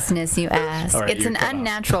Bloglessness, you ask? Right, it's an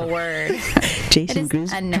unnatural word. Jason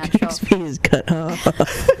Grigsby is cut off.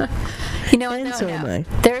 And so am I.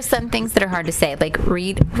 There are some things that are hard to say, like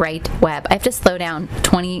read, write, web. I have to slow down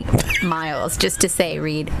 20 miles just to say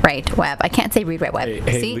read, write, web. I can't say read, write, web.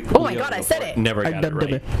 See? Oh my God, I said it. Never got it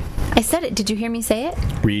right. I said it. Did you hear me say it?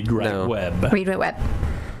 Read, write, web. Read, write, web.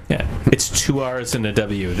 Yeah, it's 2 R's and a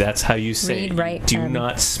W. That's how you say Read, it. write, Do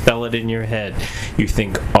not spell it in your head. You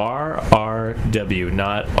think R-R-W,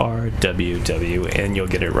 not R-W-W, and you'll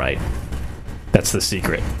get it right. That's the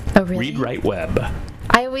secret. Oh, really? Read, write, web.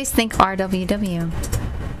 I always think RWW.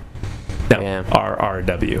 No, yeah.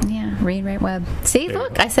 RRW. Yeah, read, write, web. See, there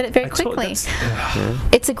look, I said it very quickly.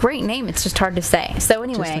 It's a great name. It's just hard to say. So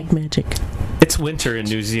anyway. Just like magic. It's winter in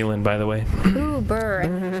New Zealand, by the way. Ooh,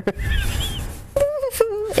 burr.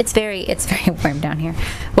 It's very warm down here.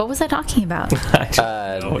 What was I talking about?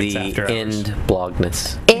 The end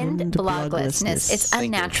blogness. End bloglessness. It's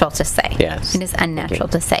unnatural to say. Yes. It is unnatural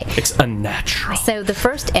to say. It's unnatural. So the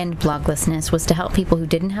first end bloglessness was to help people who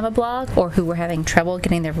didn't have a blog or who were having trouble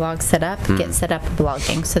getting their blog set up, get set up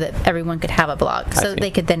blogging so that everyone could have a blog. So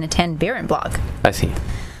they could then attend Beer and Blog. I see.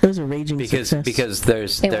 It was a raging success. Because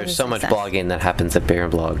there's so much blogging that happens at Beer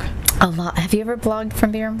and Blog. A lot. Have you ever blogged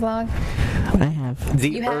from Beer and Blog? I have.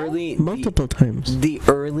 Multiple times. The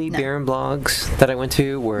early Beer and Blogs that I went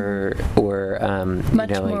to were much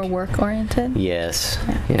more work oriented. Yes.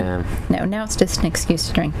 Yeah. No, now it's just an excuse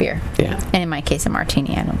to drink beer. Yeah. And in my case, a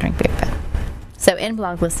martini. I don't drink beer, but so end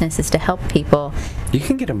bloglessness is to help people. You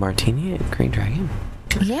can get a martini at Green Dragon.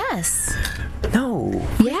 Yes. No.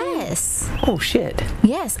 Yes. Oh shit.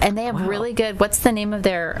 Yes, and they have really good. What's the name of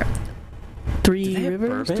their? Three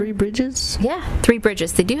Rivers, bourbon? 3 Bridges. Yeah, 3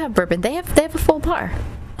 Bridges. They do have bourbon. They have a full bar.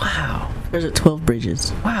 Wow. Or is it 12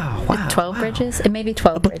 Bridges? Wow. 12 bridges? It may be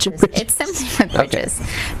 12 bridges. It's something with bridges.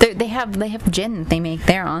 They have gin that they make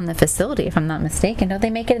there on the facility, if I'm not mistaken. Don't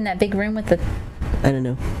they make it in that big room with the? I don't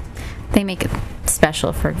know. They make it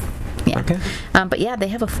special for. Yeah. Okay. But yeah, they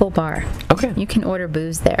have a full bar. Okay. You can order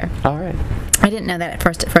booze there. All right. I didn't know that at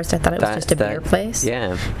first. At first, I thought it was just a beer place.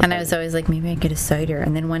 Yeah. And I was always like, maybe I get a cider.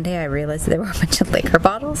 And then one day I realized there were a bunch of liquor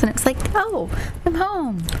bottles, and it's like, oh, I'm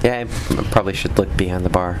home. Yeah, I probably should look behind the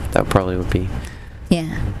bar. That probably would be.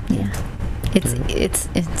 Yeah.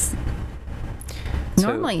 It's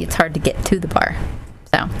normally it's hard to get to the bar.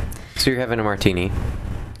 So you're having a martini.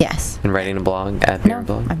 Yes. And writing a blog at Beer and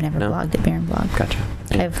Blog? I've never blogged at Beer and Blog. Gotcha.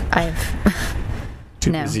 Yeah.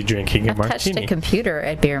 Too busy drinking a I've martini. touched a computer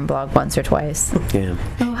at Beer and Blog once or twice. Yeah.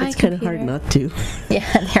 Oh, hi, It's kind of hard not to.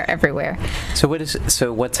 Yeah, they're everywhere. So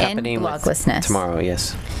what's happening with bloglessness. tomorrow?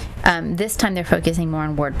 Yes. This time they're focusing more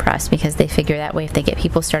on WordPress because they figure that way if they get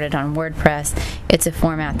people started on WordPress, it's a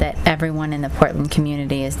format that everyone in the Portland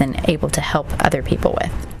community is then able to help other people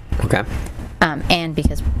with. Okay. And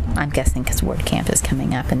because I'm guessing because WordCamp is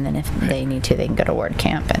coming up, and then if they need to, they can go to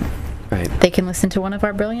WordCamp and they can listen to one of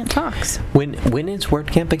our brilliant talks. When is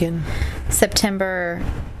WordCamp again? September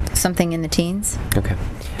something in the teens. Okay.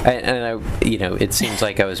 And it seems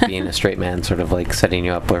like I was being a straight man, sort of like setting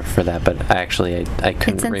you up for that, but I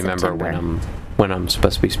couldn't remember September. when I'm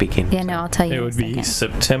supposed to be speaking. Yeah, no, I'll tell you. It would be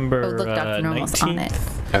September look, Dr. Normal's 19th. on it.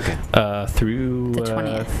 Okay. Through The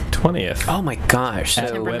 20th. 20th. Oh my gosh!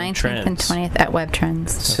 September Web 19th Trends. and 20th at Web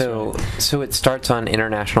Trends. So it starts on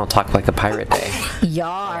International Talk Like a Pirate Day.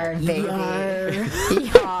 Yar, baby.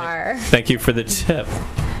 Yar. Thank you for the tip.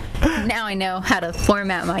 Now I know how to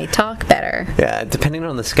format my talk better. Yeah, depending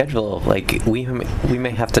on the schedule, like we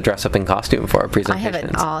may have to dress up in costume for our I presentations. have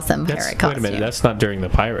an awesome pirate Wait a costume. minute, that's not during the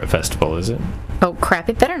Pirate Festival, is it? Oh crap!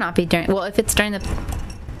 It better not be during. Well, if it's during the,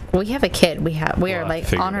 we have a kid. We are have like to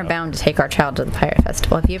figure honor it out. bound to take our child to the Pirate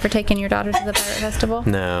Festival. Have you ever taken your daughter to the Pirate Festival?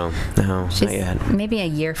 No, not yet. Maybe a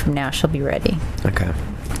year from now she'll be ready. Okay.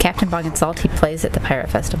 Captain Bog and Salty plays at the Pirate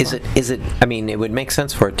Festival. Is it? I mean, it would make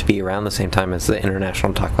sense for it to be around the same time as the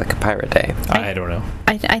International Talk Like a Pirate Day. I don't know.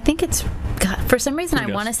 I think it's. God, for some reason, Who I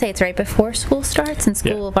knows? want to say it's right before school starts, and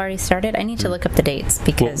school Yeah. have already started. I need to look up the dates We'll,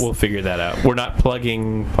 because we'll figure that out. We're not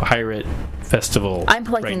plugging Pirate Festival. I'm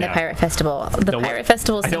plugging right the now. Pirate Festival. The No, Pirate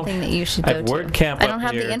Festival I is don't- something that you should I go have to. WordCamp I don't up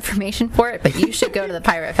have here. the information for it, but you should go to the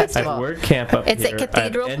Pirate Festival. I have WordCamp up It's at here.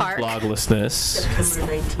 Cathedral I have Park. Bloglessness.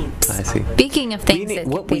 September 19th. I see. Speaking of things at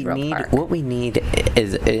What we Cathedral need, Park, what we need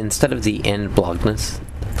is instead of the end blogness.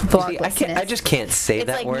 See, I just can't say it's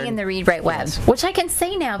that like word. me and the Read Write Web, Yes. which I can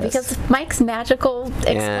say now because of Mike's magical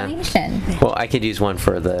explanation. Well, I could use one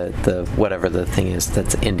for the whatever the thing is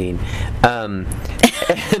that's ending. And,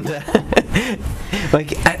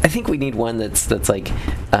 like I think we need one that's like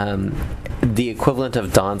the equivalent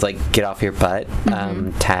of Dawn's like get off your butt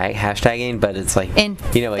hashtagging, but it's like In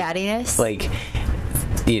like fattiness? like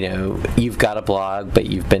you've got a blog, but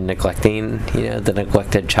you've been neglecting the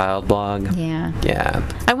neglected child blog. Yeah.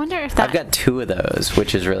 I wonder if that I've got 2 of those,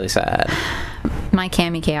 which is really sad. my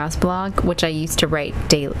Cami Kaos blog, which I used to write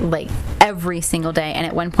like every single day, and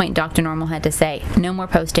at one point Dr. Normal had to say, no more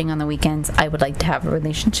posting on the weekends. I would like to have a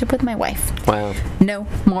relationship with my wife. Wow. No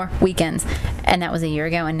more weekends. And that was a year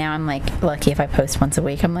ago, and now I'm like lucky if I post once a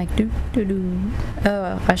week. I'm like,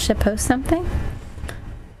 oh, I should post something?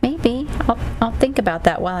 Maybe. I'll think about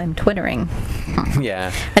that while I'm twittering. Yeah.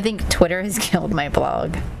 I think Twitter has killed my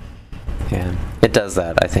blog. Yeah. It does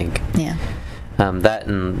that, I think. Yeah. That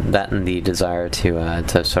and the desire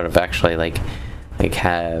to sort of actually like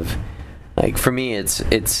have like for me it's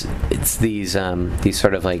these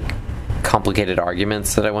sort of like complicated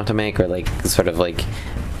arguments that I want to make, or like sort of like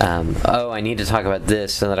I need to talk about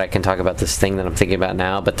this so that I can talk about this thing that I'm thinking about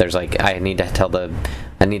now, but there's like I need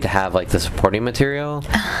to have like the supporting material,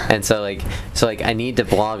 and so I need to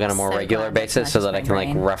blog on a more So regular glad that's basis not so that I just can my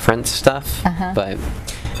like brain. reference stuff, Uh-huh. but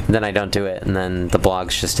then I don't do it, and then the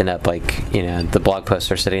blogs just end up like the blog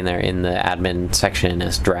posts are sitting there in the admin section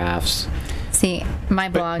as drafts. See, my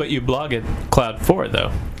blog. But you blog at Cloud4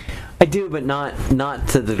 though. I do, but not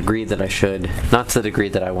to the degree that I should, not to the degree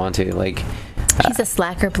that I want to. Like, He's a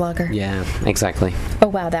slacker blogger. yeah, exactly. Oh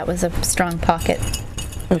wow, that was a strong pocket.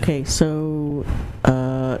 Okay, so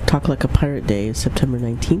Talk Like a Pirate Day is September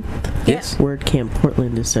 19th. Yes. WordCamp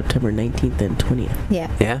Portland is September 19th and 20th. Yeah.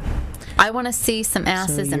 Yeah. I want to see some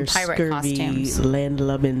asses so in your pirate scurvy, costumes.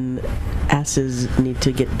 land-lubbing asses need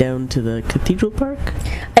to get down to the Cathedral Park.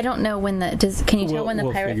 I don't know when can you tell when the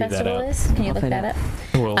We'll pirate figure that festival out. is? Can you I'll look find that out. up?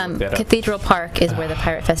 We'll look that up. Cathedral Park is where the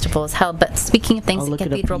pirate festival is held. But speaking of things I'll at look it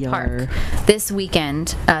up, Cathedral Park, this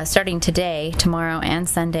weekend, starting today, tomorrow, and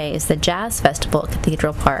Sunday, is the Jazz Festival at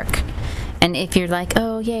Cathedral Park. And if you're like,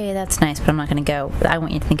 oh, yay, that's nice, but I'm not going to go, I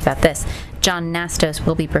want you to think about this. John Nastos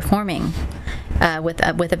will be performing with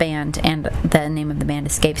a band, and the name of the band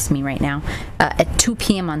escapes me right now, at 2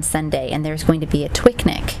 p.m. on Sunday, and there's going to be a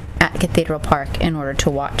Twicnic at Cathedral Park in order to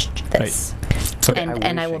watch this. Okay.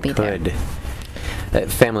 And I will be there.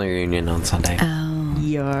 Family reunion on Sunday. Oh.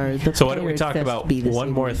 So why don't we talk about one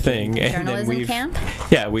more thing, and then Journalism camp?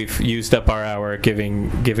 we've used up our hour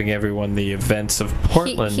giving everyone the events of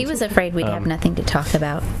Portland. He was afraid we'd have nothing to talk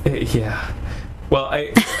about. Yeah. Well,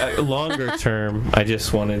 longer term, I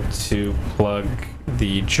just wanted to plug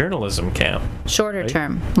the journalism camp. Shorter Right?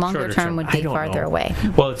 term. Longer Shorter term term. would I be don't farther know. away.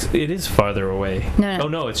 Well, it is farther away. No, no. Oh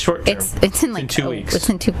no, it's short term. It's in like 2 weeks. It's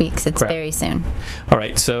in 2 weeks. It's Crap. very soon. All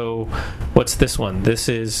right, so what's this one? This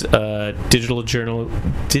is digital journalism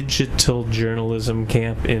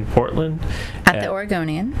camp in Portland At the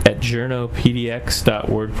Oregonian. at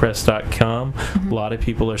journopdx.wordpress.com. A lot of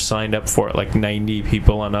people are signed up for it, like 90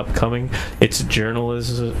 people on upcoming. It's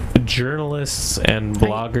journalists and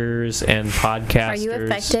bloggers and podcasters. Are you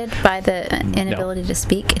affected by the inability to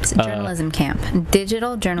speak? It's a journalism camp.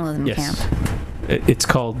 Digital journalism camp. It's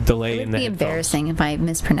called Delay It in would the be Headphones. embarrassing if I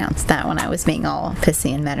mispronounced that when I was being all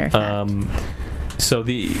pissy and matter of fact. So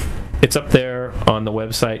it's up there on the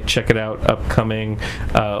website. Check it out. Upcoming.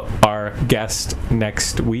 Our guest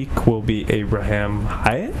next week will be Abraham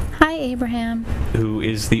Hyatt, Hi, Abraham. who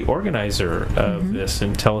is the organizer of this,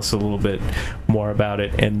 and tell us a little bit more about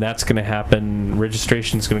it. And that's going to happen.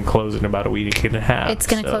 Registration's going to close in about a week and a half. It's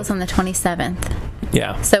going to close on the 27th.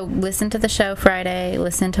 Yeah. So listen to the show Friday.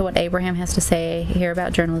 Listen to what Abraham has to say. Hear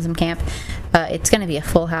about journalism camp. It's going to be a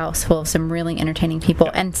full house full of some really entertaining people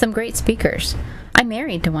and some great speakers. I'm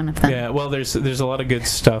married to one of them. Yeah, well, there's a lot of good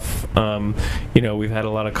stuff. We've had a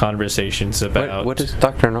lot of conversations about... What is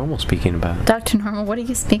Dr. Normal speaking about? Dr. Normal, what are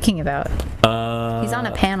you speaking about? He's on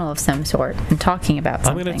a panel of some sort and talking about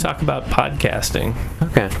something. I'm going to talk about podcasting.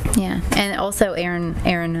 Okay. Yeah, and also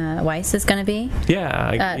Aaron Weiss is going to be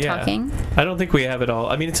talking. I don't think we have it all.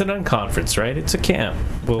 I mean, it's an unconference, right? It's a camp.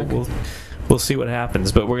 We'll see what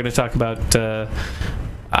happens, but we're going to talk about...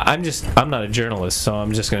 I'm not a journalist, so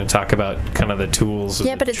I'm just going to talk about kind of the tools of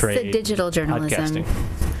but it's trade, the digital journalism podcasting.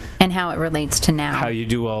 and how it relates to now. How you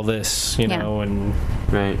do all this, and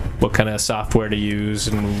Right. what kind of software to use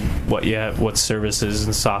and what services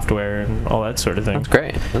and software and all that sort of thing. That's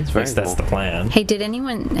great. That's At very least cool. that's the plan. Hey, did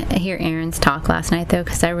anyone hear Aaron's talk last night, though?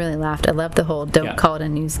 Because I really laughed. I love the whole don't call it a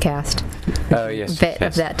newscast Oh, yes. bit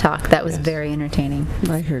yes. of that talk. That was Yes. very entertaining.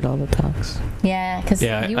 I heard all the talks. Yeah, because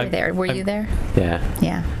you were there. Were you there? Yeah.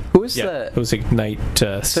 Yeah. Who was It was Ignite.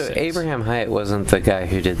 So 6. Abraham Hyatt wasn't the guy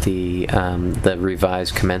who did the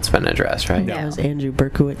revised commencement address, right? No. That was Andrew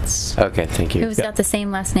Berkowitz. Okay, thank you. Who's got the same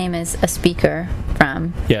last name as a speaker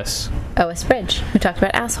from Yes, OS Bridge, who talked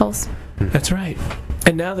about assholes. that's right.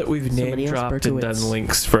 And now that we've Somebody name else, dropped and Berkowitz. done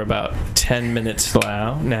links for about 10 minutes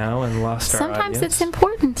now and lost our Sometimes audience. it's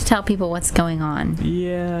important to tell people what's going on.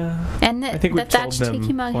 Yeah. And I that think we've Thatch told them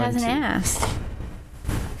Tiki Mug hasn't plenty. asked.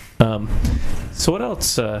 So what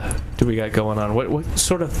else do we got going on? What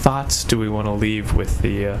sort of thoughts do we want to leave with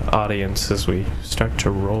the audience as we start to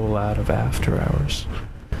roll out of After Hours?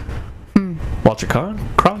 Walter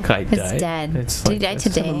Cronkite It's died. dead. It's Did he die that's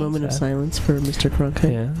today? Have a moment of sad. silence for Mr.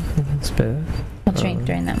 Cronkite. Yeah, that's bad. I'll drink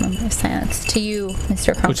during that moment of silence. To you,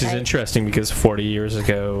 Mr. Cronkite. Which is interesting because 40 years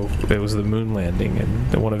ago it was the moon landing,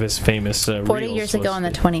 and one of his famous 40 reels years ago was on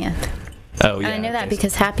the 20th. Oh yeah, And I know that okay.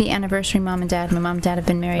 because happy anniversary, Mom and Dad. My mom and Dad have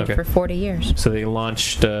been married Okay. for 40 years. So they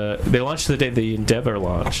launched the day the Endeavour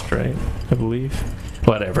launched, right? I believe.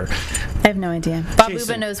 Whatever. I have no idea. Bob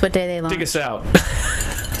Jason, Uba knows what day they Dig launched. us out.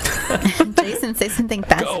 Jason, say something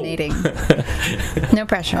fascinating. No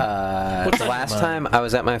pressure. The last time I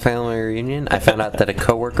was at my family reunion, I found out that a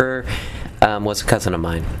coworker was a cousin of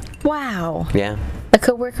mine. Wow. Yeah. A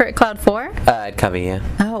coworker at Cloud 4? At Covey, yeah.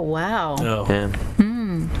 Oh, wow. Oh. Yeah.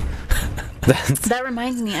 That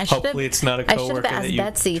reminds me, I should have Hopefully it's not a I should coworker have that asked you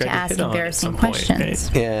Betsy tried to ask hit on at embarrassing some point, questions.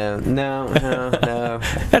 right? Yeah. No.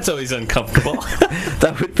 That's always uncomfortable.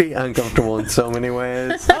 That would be uncomfortable in so many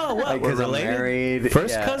ways. Oh, what? Like, We're 'cause I'm related? married.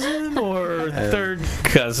 First Yeah. cousin or third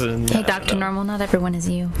cousin? Hey, I don't Dr. know. Normal, not everyone is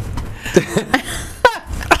you.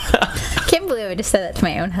 Can't believe I just said that to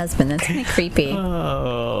my own husband. That's kind of creepy.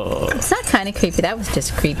 Oh. It's not kind of creepy. That was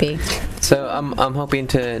just creepy. So I'm hoping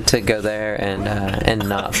to go there and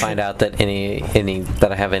not find out that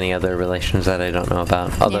that I have any other relations that I don't know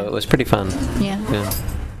about. Although Yeah. it was pretty fun. Yeah. Yeah.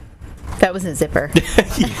 That was a zipper.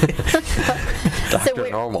 Dr.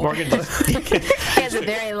 we're- Normal. Morgan just He has a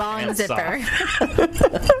very long Hands zipper.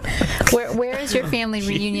 Where is your family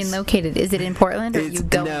reunion located? Is it in Portland, or you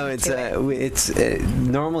go?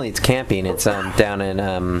 Normally it's camping. It's down in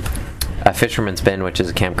a Fisherman's Bend, which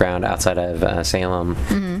is a campground outside of Salem.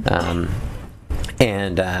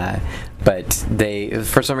 But they,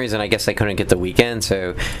 for some reason, I guess they couldn't get the weekend,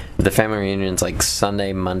 so the family reunion's like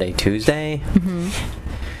Sunday, Monday, Tuesday.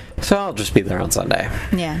 So I'll just be there on Sunday.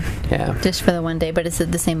 Yeah. Yeah. Just for the one day, but it's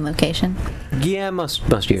at the same location. Yeah, most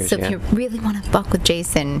years. So yeah. if you really want to fuck with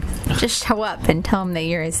Jason, just show up and tell him that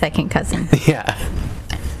you're his second cousin. Yeah.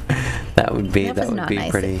 That would be That was not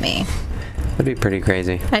nice pretty. of me. That'd be pretty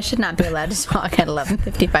crazy. I should not be allowed to talk at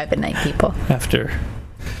 11:55 at night, people. after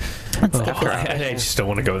Let's get this. I just don't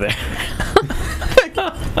want to go there.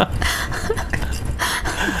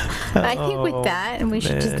 I think with that, we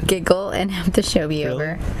should just giggle and have the show be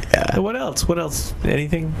over. Yeah. What else?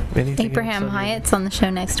 Anything Abraham else Hyatt's on the show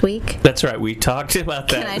next week. That's right. We talked about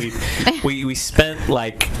that. We spent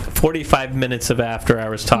like 45 minutes of After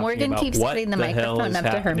Hours talking Morgan about keeps what putting the the hell microphone is up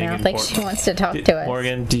to her happening mouth in like Portland. she wants to talk to us.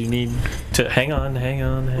 Morgan, do you need to hang on?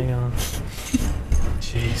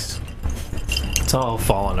 Jeez, it's all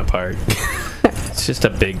falling apart. It's just a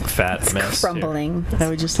big fat mess. Crumbling. I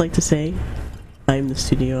would just like to say, I'm the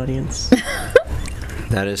studio audience.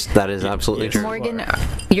 That is absolutely true. Morgan,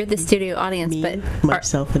 you're the studio audience, Me, but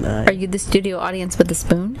myself, and I. are you the studio audience with a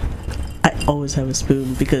spoon? I always have a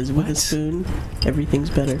spoon because with a spoon, everything's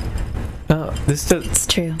better. Oh, this does. It's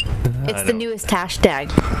true. It's the don't- newest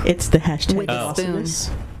hashtag. It's the hashtag With a spoon.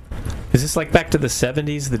 awesomeness. Is this like back to the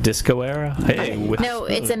 70s, the disco era? Hey, with No,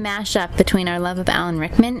 a it's a spoon. mashup between our love of Alan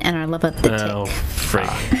Rickman and our love of the Oh, Tick. freak.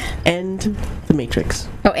 And the Matrix.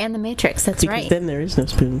 Oh, and the Matrix. That's Because right. then there is no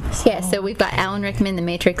spoon. Yeah, so we've got Alan Rickman, the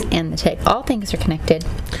Matrix, and the Tick. All things are connected.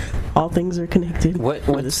 All things are connected. What's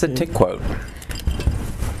with a the spoon. Tick quote?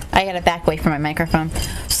 I gotta back away from my microphone.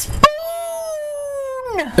 Spoon!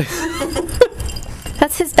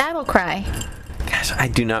 That's his battle cry. Gosh, I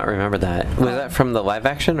do not remember that. Was that from the live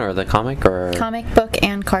action or the comic or Comic book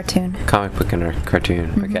and cartoon. comic book and a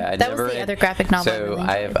cartoon? Okay, I That never was the read. other graphic novel I So really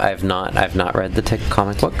I've not read the Tick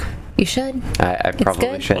comic book. You should. I probably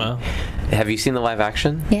good. should. Wow. Have you seen the live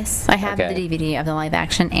action? Yes, I have Okay. the DVD of the live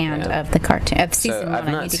action and Yeah. of the cartoon of So season one. I've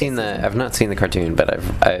I not need to seen get I've not seen the cartoon, but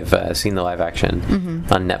I've seen the live action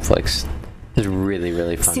on Netflix. It's really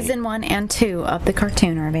really funny. Season 1 and 2 of the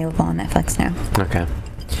cartoon are available on Netflix now. Okay.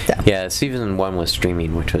 So. Yeah, season 1 was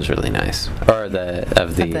streaming, which was really nice. Or the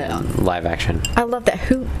live action. I love that.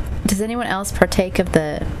 Who does anyone else partake of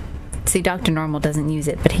the? See, Dr. Normal doesn't use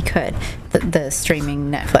it, but he could. The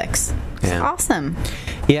streaming Netflix. It's Yeah. awesome.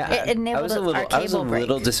 Yeah, It enabled I was a our little cable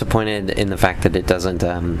break. disappointed in the fact that it doesn't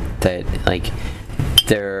that like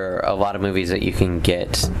there are a lot of movies that you can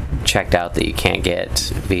get checked out that you can't get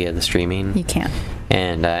via the streaming. You can.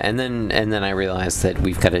 And then I realized that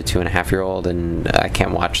we've got a 2.5-year-old and I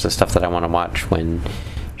can't watch the stuff that I want to watch when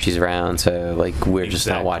she's around. So like we're just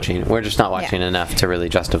not watching. We're just not watching enough to really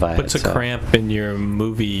justify it. Puts a cramp in your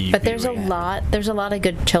movie. But there's a viewing. lot. There's a lot of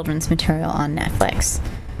good children's material on Netflix.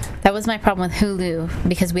 That was my problem with Hulu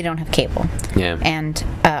because we don't have cable. Yeah. And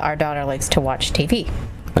our daughter likes to watch TV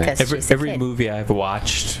because she's a Every kid. movie I've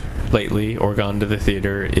watched lately or gone to the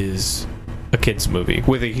theater is a kid's movie,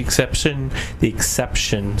 with the exception.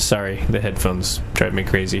 Sorry, the headphones drive me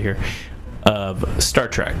crazy here. Of Star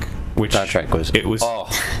Trek, which Star Trek was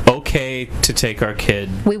okay to take our kid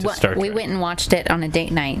to Star Trek. We went and watched it on a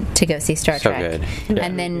date night to go see Star So Trek. good.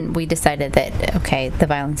 And then we decided that, okay, the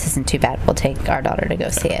violence isn't too bad. We'll take our daughter to go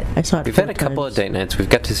see it. I saw it We've 4 had a couple of times. date nights. We've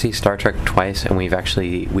got to see Star Trek twice, and we got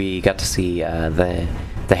to see the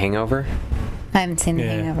Hangover. I haven't seen The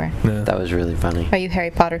Yeah. Hangover. No. That was really funny. Are you Harry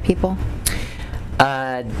Potter people?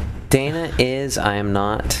 Dana is. I am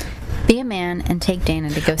not. Be a man and take Dana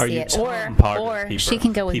to go Are see you it. Tom Potter Or people? she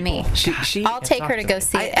can go with me. She I'll take her to go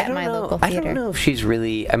see it at don't my know. local I theater. don't know if she's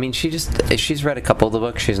really. I mean, she's read a couple of the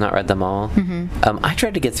books. She's not read them all. I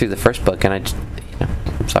tried to get through the first book, and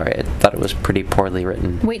I'm sorry. I thought it was pretty poorly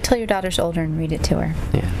written. Wait till your daughter's older and read it to her.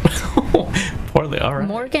 Yeah. Poorly, all right.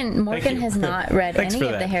 Morgan you. has not read Thanks any for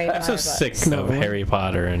of the that. Harry Potter I'm so books. sick of Harry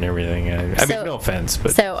Potter and everything. I mean, no offense,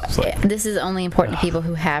 but So it's like, this is only important to people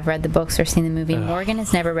who have read the books or seen the movie. Morgan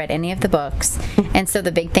has never read any of the books, and so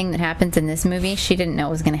the big thing that happens in this movie, she didn't know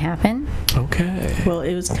was going to happen. okay. Well,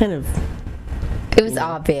 it was kind of It was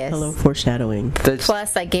obvious. hello foreshadowing.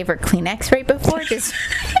 Plus, I gave her Kleenex right before. Just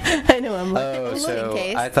I know. I'm like, Oh, Just in so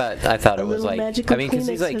case. I thought A it was little like. magical I mean, because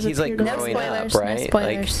Kleenex has he's like appeared. no growing spoilers. up, right? No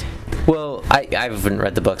spoilers. Like, well, I haven't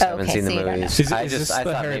read the books. I haven't Okay, seen so the you don't know. movies. Is I this I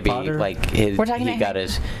the thought Harry maybe Potter? like We're talking he about got Harry-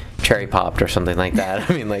 his cherry popped or something like that.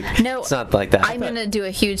 I mean, like No, it's not like that. I'm going to do a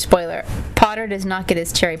huge spoiler. Potter does not get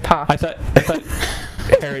his cherry popped. I thought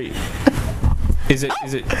Harry. Is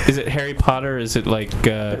it Harry Potter? Is it like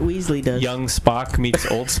Weasley does. young Spock meets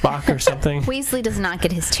old Spock or something? Weasley does not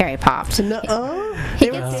get his cherry popped. Nuh-uh. He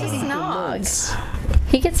gets to snog.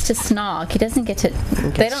 He gets to snog. He doesn't get to.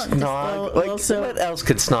 They don't. Snog. Well, so- what else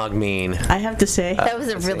could snog mean? I have to say, That was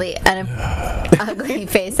a really ugly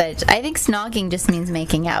face edge. I think snogging just means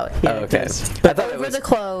making out. yeah, Oh, it okay. does. I thought it Over was. the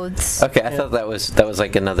clothes. Okay, I thought that was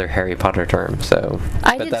like another Harry Potter term. So,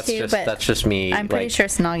 I but did that's too, just but that's just me. I'm pretty like, sure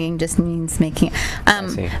snogging just means making. see.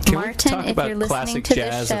 Can Martin, we talk if about you're listening classic to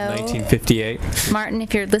jazz the of show, 1958? Martin,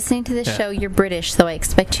 if you're listening to the show, you're British, so I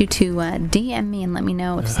expect you to DM me and let me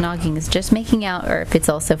know if snogging is just making out or if it's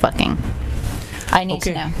also fucking. I need to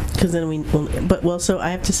Okay. know. Because then so I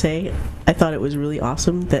have to say, I thought it was really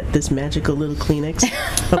awesome that this magical little Kleenex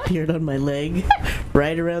appeared on my leg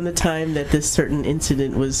right around the time that this certain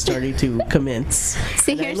incident was starting to commence.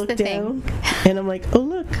 See, And I here's looked the down, thing. and I'm like, oh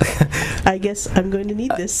look, I guess I'm going to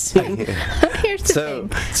need this soon. Here's the So,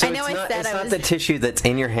 thing. so I know it's I not, said it's I not was. the tissue that's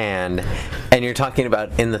in your hand, and you're talking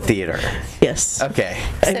about in the theater. Yes. Okay.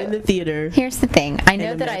 I'm So, in the theater, Here's the thing. I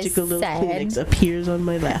know and a that I magical little Kleenex said. appears on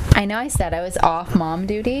my lap. I know I said I was off mom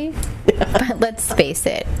duty, but let's face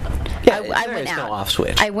it. Yeah, I there went is out. no off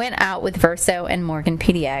switch. I went out with Verso and Morgan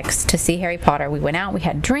PDX to see Harry Potter. We went out, we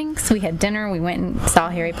had drinks, we had dinner, we went and saw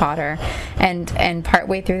Harry Potter, and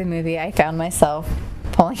partway through the movie, I found myself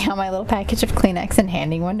pulling out my little package of Kleenex and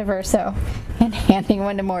handing one to Verso and handing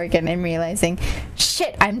one to Morgan and realizing,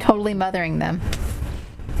 shit, I'm totally mothering them.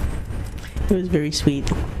 It was very sweet.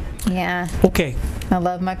 Yeah, Okay. I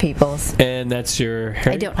love my peoples. And that's your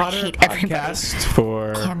Harry don't. I Potter hate everybody. podcast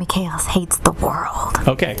for. Cami Kaos hates the world.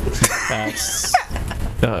 Okay. That's.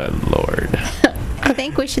 Oh, Lord. I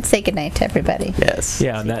think we should say goodnight to everybody. Yes.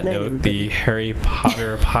 Yeah, on that note, the Harry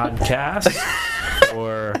Potter podcast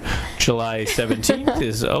for July 17th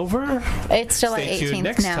is over. It's July Stay 18th tuned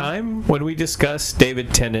next now. time when we discuss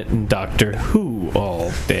David Tennant and Doctor Who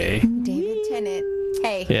all day. David Tennant.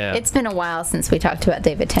 Hey, Yeah. it's been a while since we talked about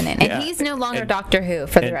David Tennant, and Yeah. he's no longer And- Doctor Who,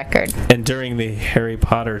 for the and- record. And during the Harry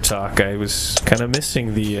Potter talk, I was kind of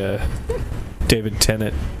missing the David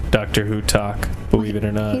Tennant Doctor Who talk, believe it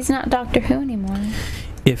or not. He's not Doctor Who anymore.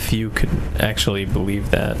 If you could actually believe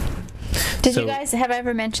that. Did So- you guys have I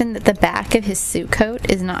ever mentioned that the back of his suit coat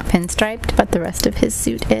is not pinstriped, but the rest of his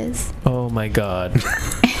suit is? Oh my god.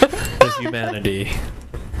 The humanity.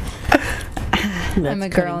 I'm a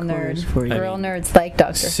girl nerd. For you. Girl nerds like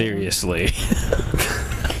Doctor Seriously.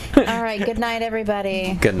 Who. All right, good night,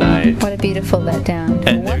 everybody. Good night. What a beautiful letdown.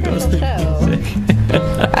 And there Wonderful goes the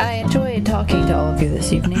show. I enjoyed talking to all of you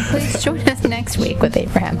this evening. Please join us next week with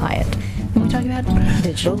Abraham Hyatt when we talk about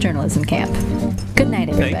Digital Journalism Camp. Good night,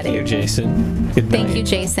 everybody. Thank you, Jason. Good night. Thank you,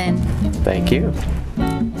 Jason. Thank you.